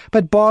that.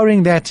 But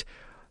barring that,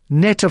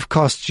 net of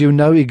costs, you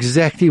know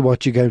exactly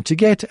what you're going to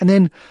get, and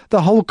then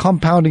the whole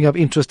compounding of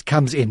interest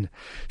comes in.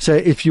 So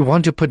if you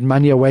want to put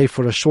money away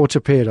for a shorter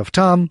period of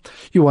time,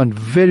 you want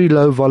very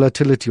low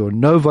volatility or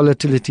no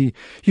volatility,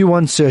 you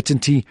want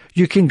certainty,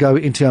 you can go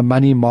into a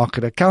money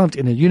market account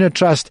in a unit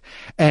trust,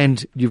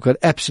 and you've got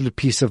absolute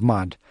peace of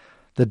mind.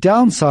 The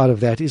downside of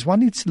that is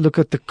one needs to look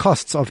at the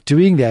costs of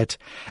doing that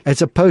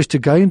as opposed to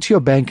going to your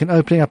bank and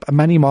opening up a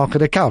money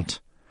market account.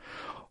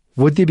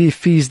 Would there be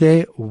fees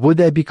there? Would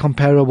they be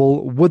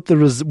comparable? Would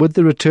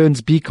the returns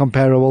be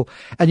comparable?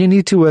 And you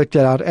need to work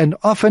that out. And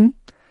often,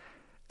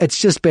 it's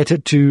just better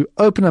to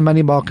open a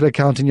money market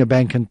account in your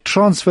bank and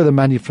transfer the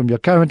money from your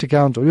current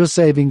account or your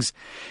savings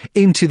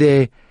into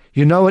there.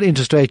 You know what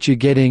interest rate you're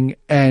getting,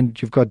 and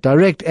you've got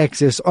direct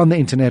access on the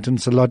internet, and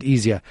it's a lot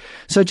easier.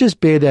 So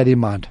just bear that in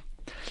mind.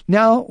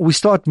 Now we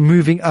start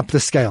moving up the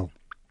scale.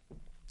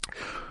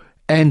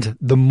 And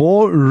the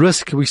more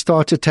risk we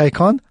start to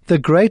take on, the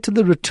greater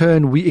the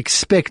return we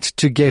expect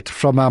to get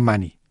from our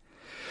money.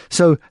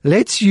 So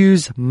let's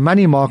use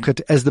money market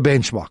as the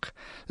benchmark.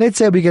 Let's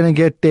say we're going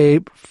to get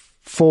there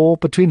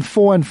between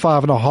 4 and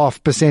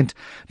 5.5%,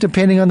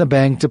 depending on the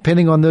bank,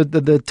 depending on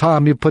the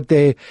time you put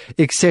there,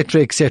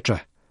 etc.,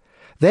 etc.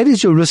 That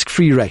is your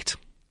risk-free rate.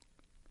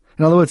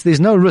 In other words, there's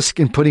no risk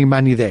in putting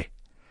money there.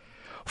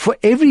 For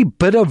every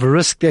bit of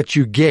risk that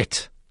you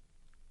get,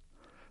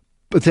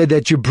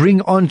 that you bring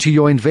onto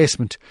your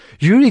investment,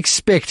 you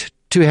expect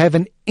to have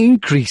an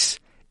increase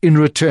in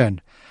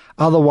return.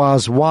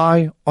 Otherwise,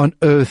 why on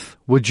earth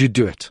would you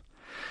do it?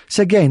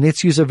 So again,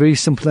 let's use a very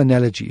simple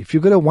analogy. If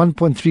you've got a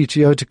 1.3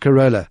 Toyota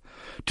Corolla,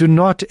 do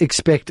not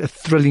expect a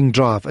thrilling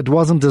drive. It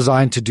wasn't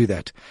designed to do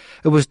that.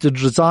 It was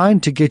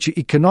designed to get you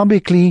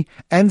economically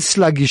and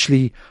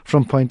sluggishly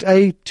from point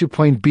A to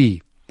point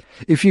B.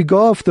 If you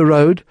go off the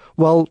road,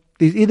 well,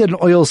 there's either an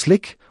oil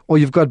slick, or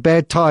you've got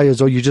bad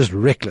tires, or you're just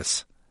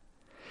reckless.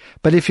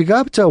 But if you go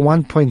up to a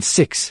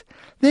 1.6,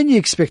 then you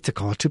expect the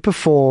car to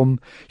perform.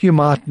 You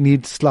might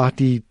need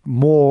slightly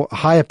more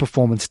higher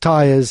performance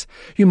tires.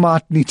 You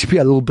might need to be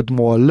a little bit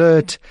more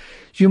alert.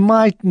 You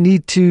might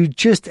need to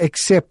just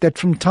accept that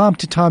from time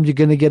to time you're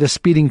going to get a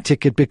speeding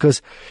ticket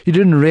because you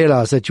didn't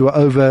realize that you were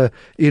over,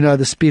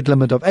 the speed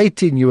limit of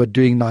 80 and you were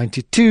doing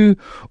 92.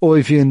 Or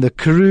if you're in the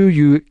Karoo,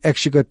 you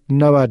actually got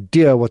no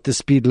idea what the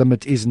speed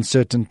limit is in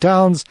certain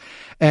towns.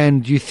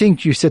 And you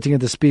think you're sitting at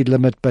the speed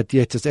limit, but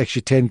yet it's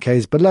actually 10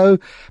 k's below.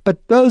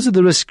 But those are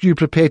the risks you're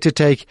prepared to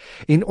take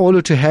in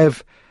order to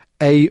have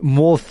a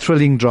more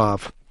thrilling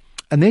drive.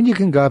 And then you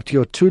can go up to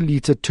your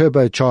 2-liter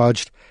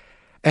turbocharged.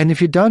 And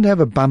if you don't have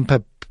a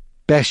bumper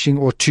bashing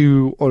or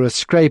two or a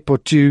scrape or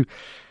two,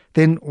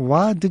 then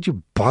why did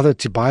you bother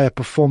to buy a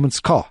performance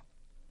car?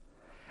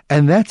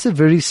 And that's a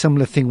very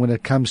similar thing when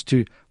it comes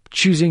to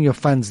choosing your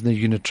funds in the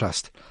unit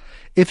trust.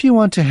 If you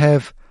want to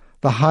have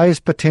the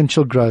highest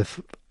potential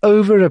growth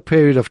over a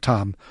period of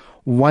time,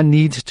 one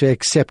needs to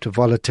accept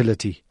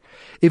volatility.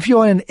 If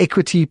you're in an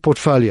equity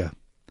portfolio,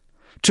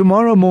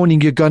 tomorrow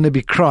morning you're going to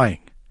be crying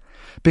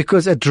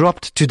because it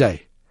dropped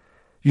today.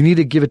 You need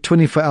to give it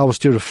 24 hours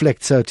to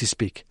reflect, so to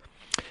speak.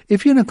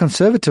 If you're in a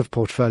conservative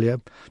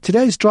portfolio,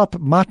 today's drop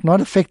might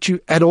not affect you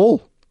at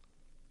all.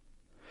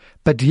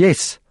 But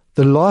yes,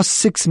 the last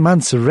 6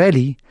 months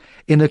rally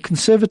in a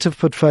conservative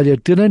portfolio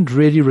didn't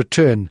really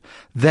return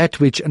that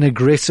which an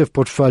aggressive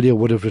portfolio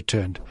would have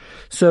returned.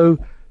 So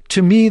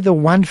to me, the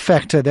one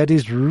factor that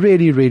is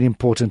really, really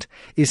important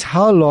is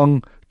how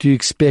long do you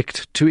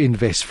expect to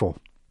invest for?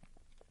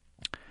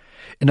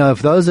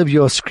 If those of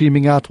you are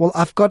screaming out, well,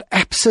 I've got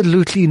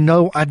absolutely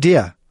no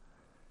idea,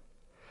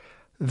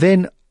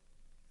 then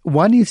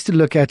one needs to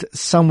look at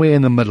somewhere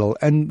in the middle.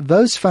 And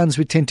those funds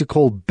we tend to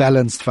call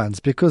balanced funds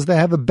because they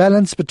have a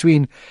balance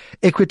between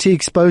equity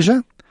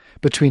exposure,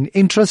 between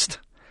interest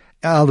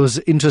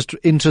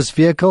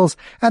vehicles,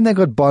 and they've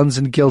got bonds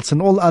and gilts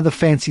and all other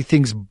fancy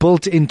things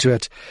built into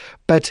it.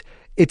 But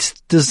it's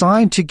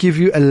designed to give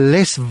you a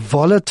less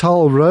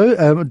volatile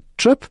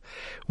trip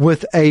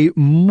with a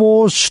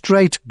more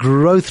straight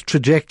growth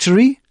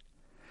trajectory,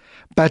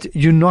 but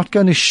you're not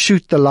going to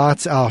shoot the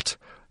lights out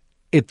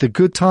at the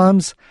good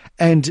times,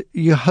 and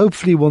you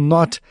hopefully will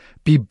not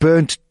be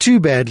burnt too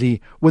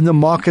badly when the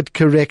market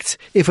corrects,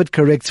 if it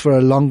corrects for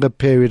a longer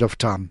period of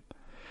time.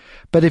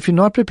 But if you're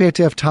not prepared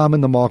to have time in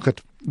the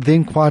market,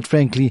 then quite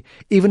frankly,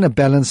 even a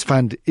balanced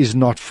fund is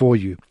not for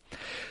you.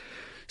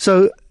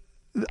 So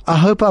I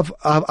hope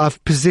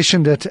I've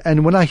positioned it.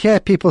 And when I hear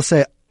people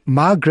say,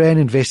 my gran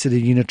invested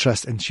in unit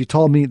trust and she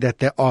told me that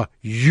they are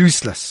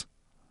useless,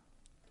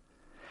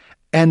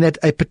 and that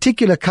a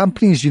particular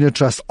company's unit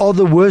trust are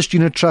the worst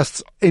unit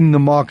trusts in the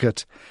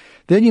market,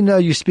 then you know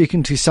you're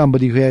speaking to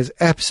somebody who has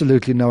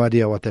absolutely no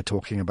idea what they're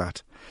talking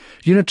about.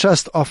 Unit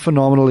trusts are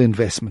phenomenal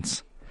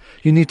investments.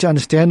 You need to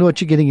understand what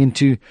you're getting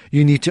into.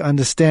 You need to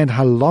understand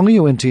how long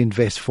you want to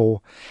invest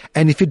for.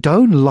 And if you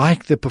don't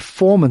like the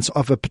performance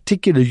of a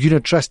particular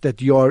unit trust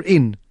that you are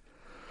in,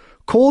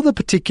 call the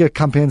particular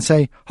company and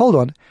say, hold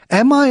on,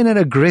 am I in an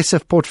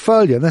aggressive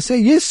portfolio? And they say,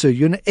 yes, sir,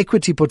 you're in an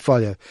equity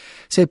portfolio.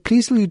 Say,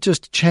 please will you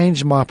just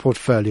change my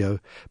portfolio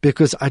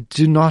because I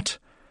do not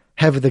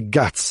have the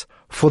guts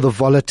for the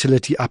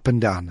volatility up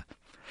and down.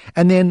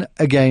 And then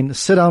again,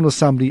 sit down with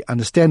somebody,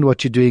 understand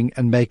what you're doing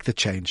and make the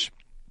change.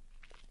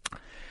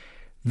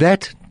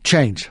 That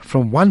change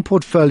from one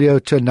portfolio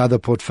to another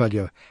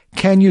portfolio,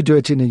 can you do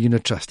it in a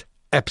unit trust?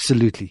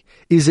 Absolutely.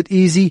 Is it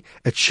easy?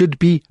 It should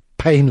be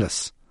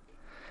painless.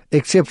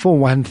 Except for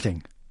one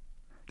thing.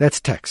 That's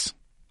tax.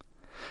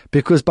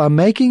 Because by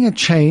making a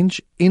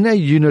change in a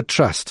unit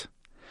trust,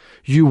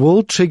 you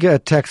will trigger a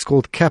tax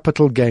called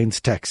capital gains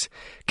tax.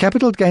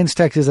 Capital gains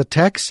tax is a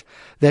tax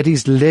that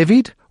is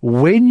levied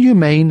when you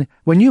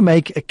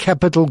make a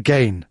capital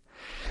gain.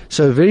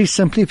 So very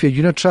simply, if your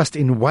unit trust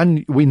in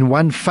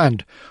one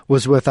fund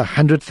was worth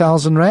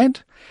 100,000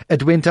 rand,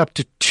 it went up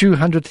to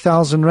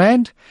 200,000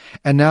 rand,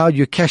 and now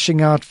you're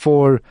cashing out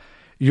for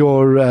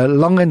your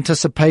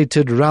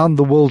long-anticipated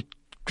round-the-world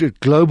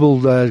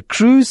global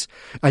cruise,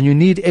 and you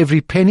need every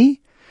penny,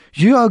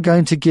 you are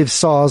going to give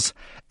SARS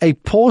a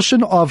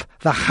portion of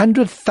the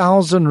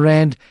 100,000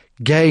 rand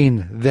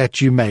gain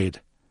that you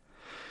made.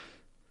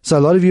 So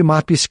a lot of you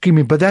might be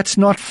screaming, but that's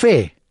not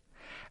fair.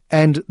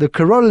 And the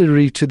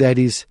corollary to that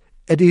is,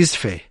 it is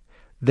fair.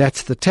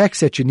 That's the tax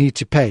that you need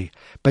to pay.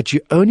 But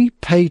you only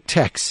pay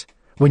tax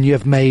when you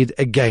have made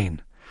a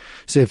gain.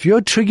 So if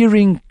you're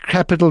triggering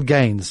capital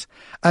gains,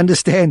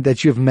 understand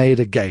that you've made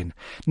a gain.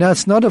 Now,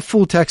 it's not a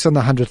full tax on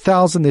the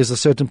 100,000. There's a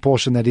certain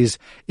portion that is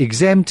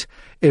exempt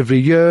every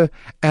year,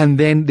 and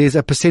then there's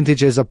a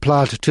percentage is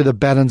applied to the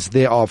balance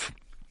thereof.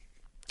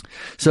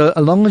 So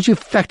as long as you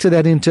factor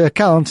that into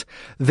account,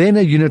 then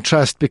a unit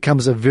trust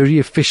becomes a very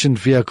efficient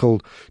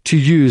vehicle to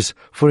use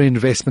for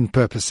investment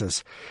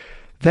purposes.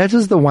 That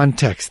is the one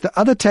tax. The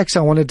other tax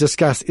I want to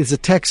discuss is a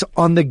tax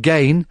on the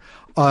gain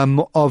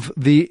of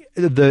the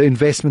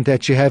investment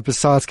that you have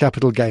besides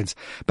capital gains.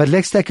 But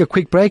let's take a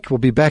quick break. We'll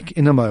be back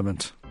in a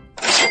moment.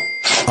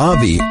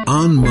 Avi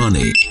on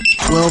Money,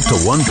 12 to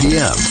 1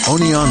 p.m.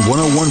 only on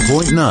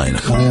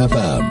 101.9 Chai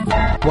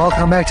FM.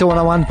 Welcome back to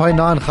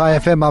 101.9 Chai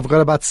FM. I've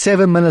got about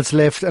 7 minutes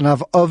left, and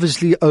I've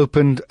obviously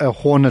opened a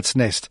hornet's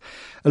nest.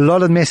 A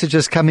lot of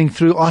messages coming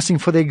through asking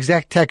for the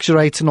exact tax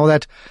rates and all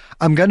that.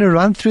 I'm going to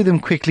run through them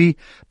quickly,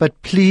 but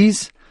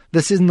please,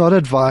 this is not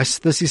advice.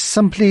 This is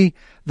simply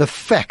the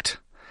fact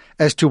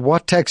as to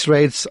what tax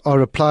rates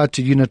are applied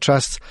to unit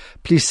trusts.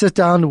 Please sit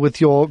down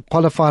with your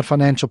qualified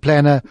financial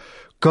planner.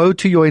 Go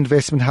to your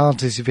investment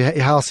house if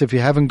you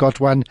haven't got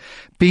one.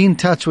 Be in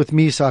touch with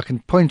me so I can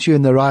point you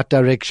in the right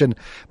direction.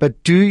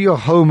 But do your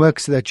homework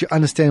so that you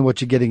understand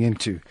what you're getting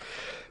into.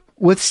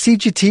 With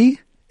CGT,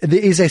 there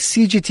is a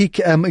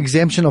CGT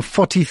exemption of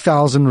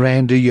 40,000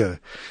 Rand a year.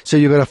 So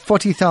you've got a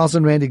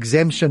 40,000 Rand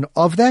exemption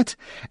of that,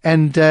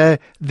 and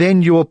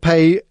then you will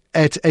pay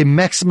at a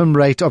maximum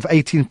rate of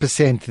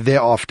 18%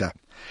 thereafter.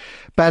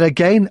 But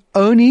again,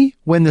 only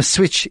when the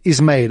switch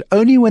is made,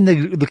 only when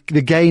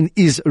the gain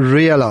is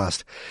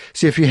realized.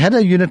 So if you had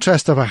a unit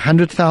trust of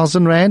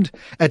 100,000 Rand,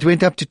 it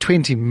went up to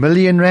 20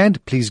 million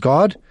Rand, please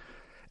God,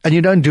 and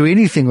you don't do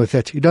anything with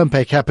it, you don't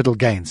pay capital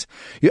gains.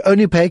 You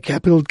only pay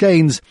capital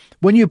gains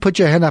when you put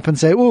your hand up and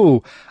say,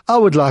 oh, I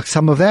would like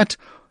some of that,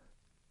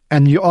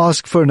 and you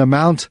ask for an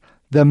amount.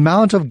 The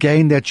amount of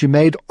gain that you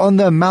made on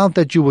the amount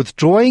that you're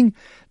withdrawing,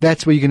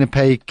 that's where you're going to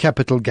pay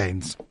capital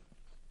gains.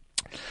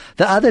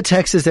 The other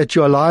taxes that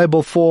you are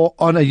liable for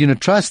on a unit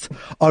trust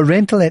are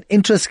rental and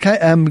interest,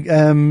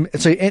 rental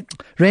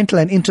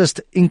and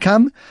interest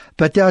income,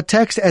 but they are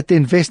taxed at the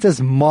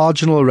investor's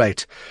marginal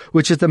rate,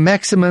 which is the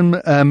maximum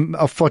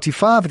of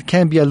 45. It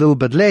can be a little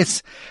bit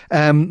less,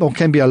 or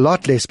can be a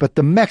lot less, but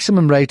the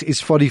maximum rate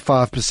is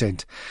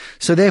 45%.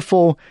 So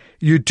therefore,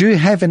 you do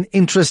have an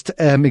interest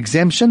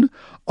exemption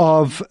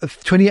of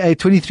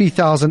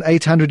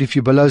 23,800 if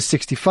you're below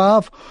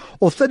 65,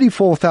 or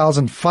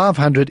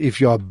 34,500 if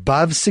you're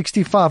above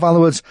 65. In other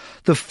words,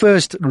 the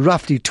first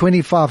roughly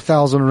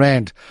 25,000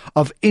 Rand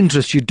of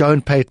interest you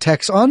don't pay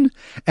tax on,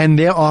 and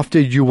thereafter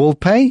you will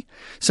pay.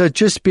 So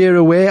just be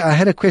aware. I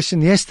had a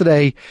question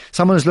yesterday.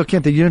 Someone was looking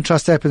at the unit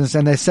trust app and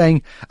they're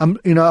saying, I'm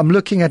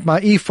looking at my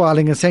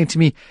e-filing and saying to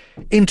me,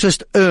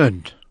 interest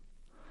earned.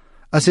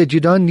 I said, you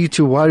don't need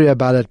to worry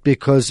about it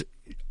because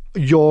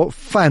your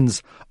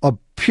funds are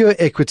pure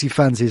equity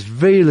funds, there's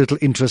very little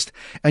interest,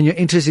 and your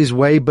interest is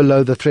way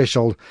below the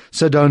threshold,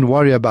 so don't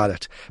worry about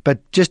it.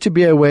 But just to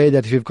be aware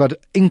that if you've got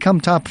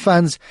income type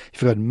funds,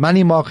 if you've got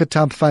money market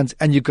type funds,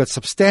 and you've got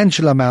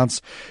substantial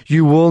amounts,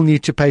 you will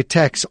need to pay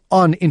tax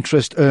on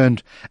interest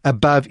earned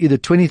above either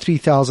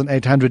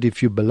 23,800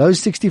 if you're below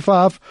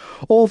 65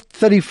 or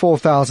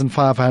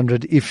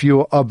 34,500 if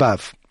you're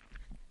above.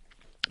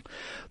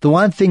 The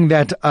one thing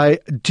that I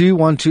do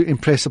want to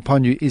impress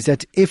upon you is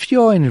that if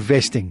you're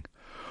investing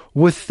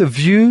with the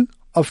view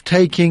of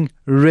taking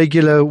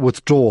regular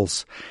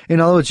withdrawals, in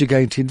other words, you're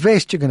going to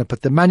invest, you're going to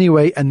put the money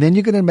away, and then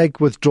you're going to make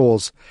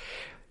withdrawals,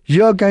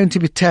 you're going to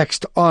be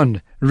taxed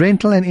on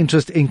rental and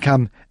interest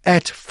income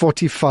at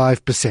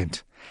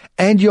 45%.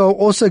 And you're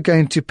also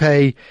going to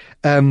pay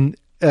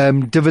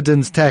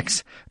dividends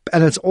tax,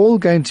 and it's all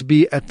going to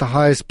be at the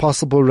highest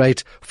possible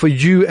rate for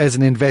you as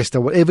an investor,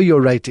 whatever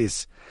your rate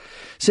is.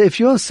 So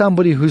if you're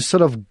somebody who's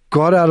sort of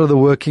got out of the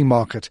working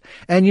market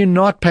and you're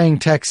not paying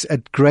tax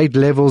at great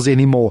levels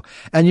anymore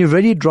and you've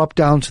already dropped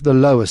down to the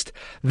lowest,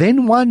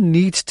 then one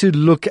needs to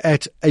look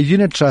at a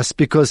unit trust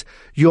because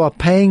you are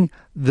paying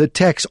the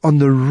tax on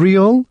the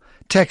real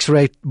tax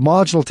rate,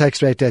 marginal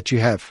tax rate that you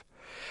have.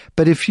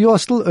 But if you are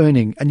still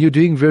earning and you're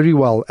doing very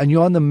well and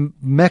you're on the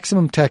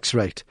maximum tax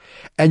rate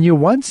and you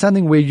want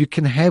something where you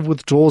can have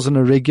withdrawals on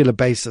a regular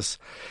basis,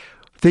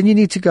 then you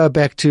need to go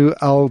back to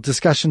our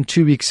discussion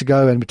 2 weeks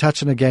ago, and we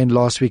touched on again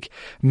last week.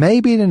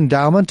 Maybe an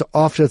endowment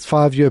after its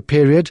 5-year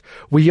period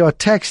where you are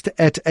taxed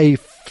at a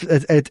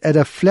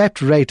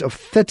flat rate of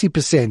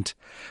 30%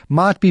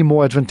 might be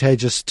more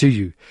advantageous to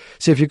you.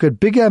 So if you've got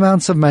bigger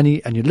amounts of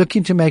money and you're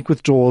looking to make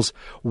withdrawals,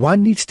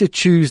 one needs to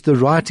choose the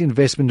right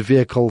investment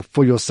vehicle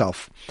for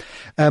yourself.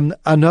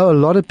 I know a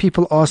lot of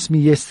people asked me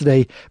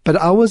yesterday, but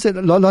I was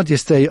not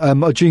yesterday,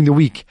 during the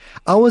week.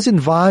 I was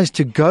advised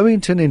to go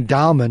into an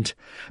endowment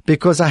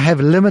because I have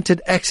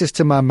limited access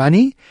to my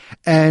money,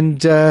 and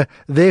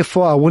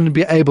therefore I wouldn't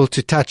be able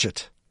to touch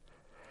it.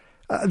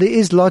 There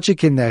is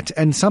logic in that,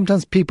 and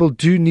sometimes people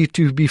do need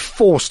to be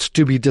forced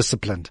to be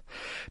disciplined,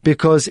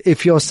 because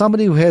if you're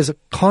somebody who has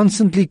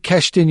constantly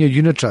cashed in your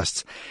unit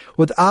trusts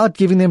without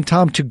giving them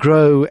time to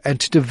grow and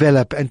to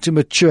develop and to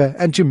mature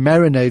and to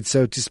marinate,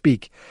 so to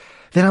speak,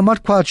 then I'm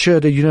not quite sure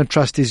the unit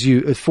trust is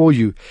for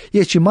you.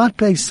 Yes, you might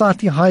pay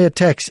slightly higher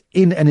tax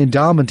in an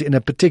endowment in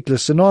a particular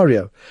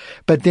scenario,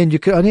 but then you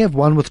can only have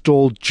one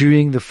withdrawal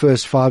during the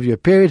first 5-year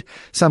period.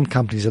 Some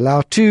companies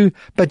allow 2,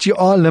 but you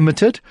are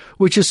limited,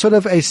 which is sort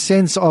of a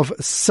sense of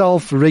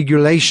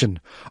self-regulation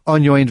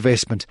on your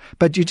investment.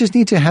 But you just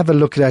need to have a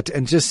look at it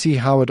and just see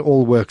how it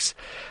all works.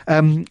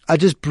 I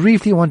just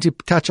briefly want to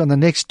touch on the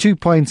next 2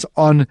 points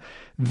on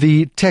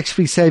the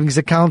tax-free savings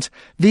account.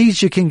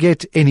 These you can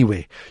get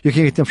anywhere. You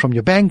can get them from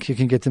your bank. You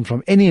can get them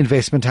from any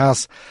investment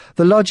house.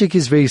 The logic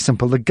is very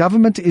simple. The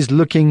government is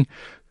looking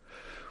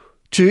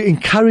to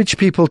encourage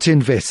people to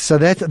invest, so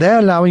that they're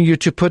allowing you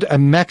to put a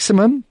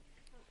maximum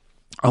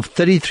of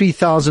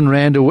 33,000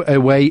 Rand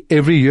away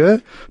every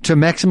year to a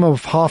maximum of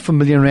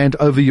 500,000 Rand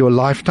over your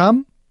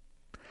lifetime.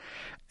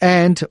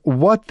 And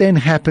what then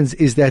happens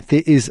is that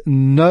there is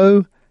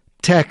no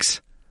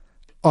tax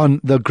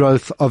on the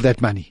growth of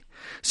that money.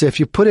 So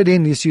if you put it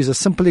in, let's use a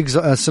simple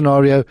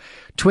scenario,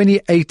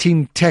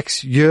 2018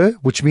 tax year,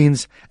 which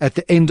means at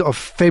the end of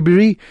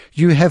February,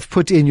 you have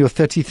put in your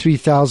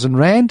 33,000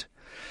 Rand.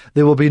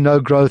 There will be no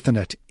growth in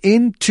it.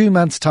 In 2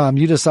 months' time,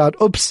 you decide,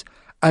 oops,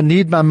 I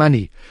need my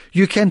money.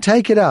 You can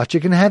take it out.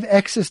 You can have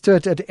access to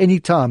it at any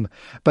time.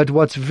 But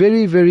what's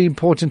very, very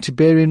important to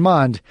bear in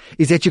mind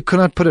is that you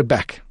cannot put it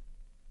back.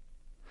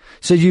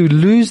 So you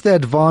lose the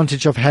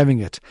advantage of having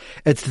it.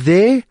 It's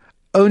there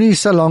only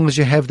so long as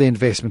you have the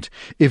investment.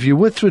 If you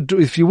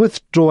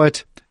withdraw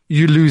it,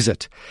 you lose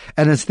it.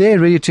 And it's there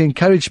really to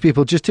encourage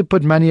people just to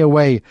put money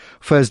away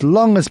for as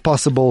long as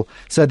possible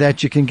so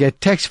that you can get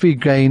tax-free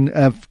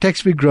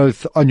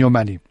growth on your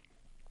money.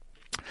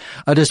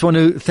 I just want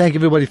to thank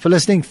everybody for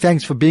listening.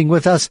 Thanks for being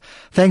with us.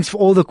 Thanks for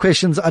all the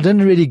questions. I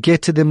didn't really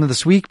get to them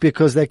this week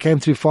because they came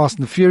through fast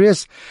and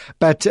furious.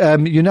 But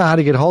you know how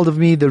to get hold of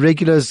me. The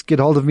regulars get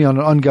hold of me on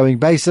an ongoing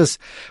basis.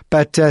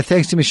 But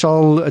thanks to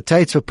Michelle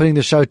Tates for putting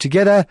the show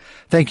together.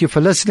 Thank you for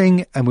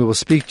listening, and we will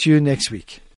speak to you next week.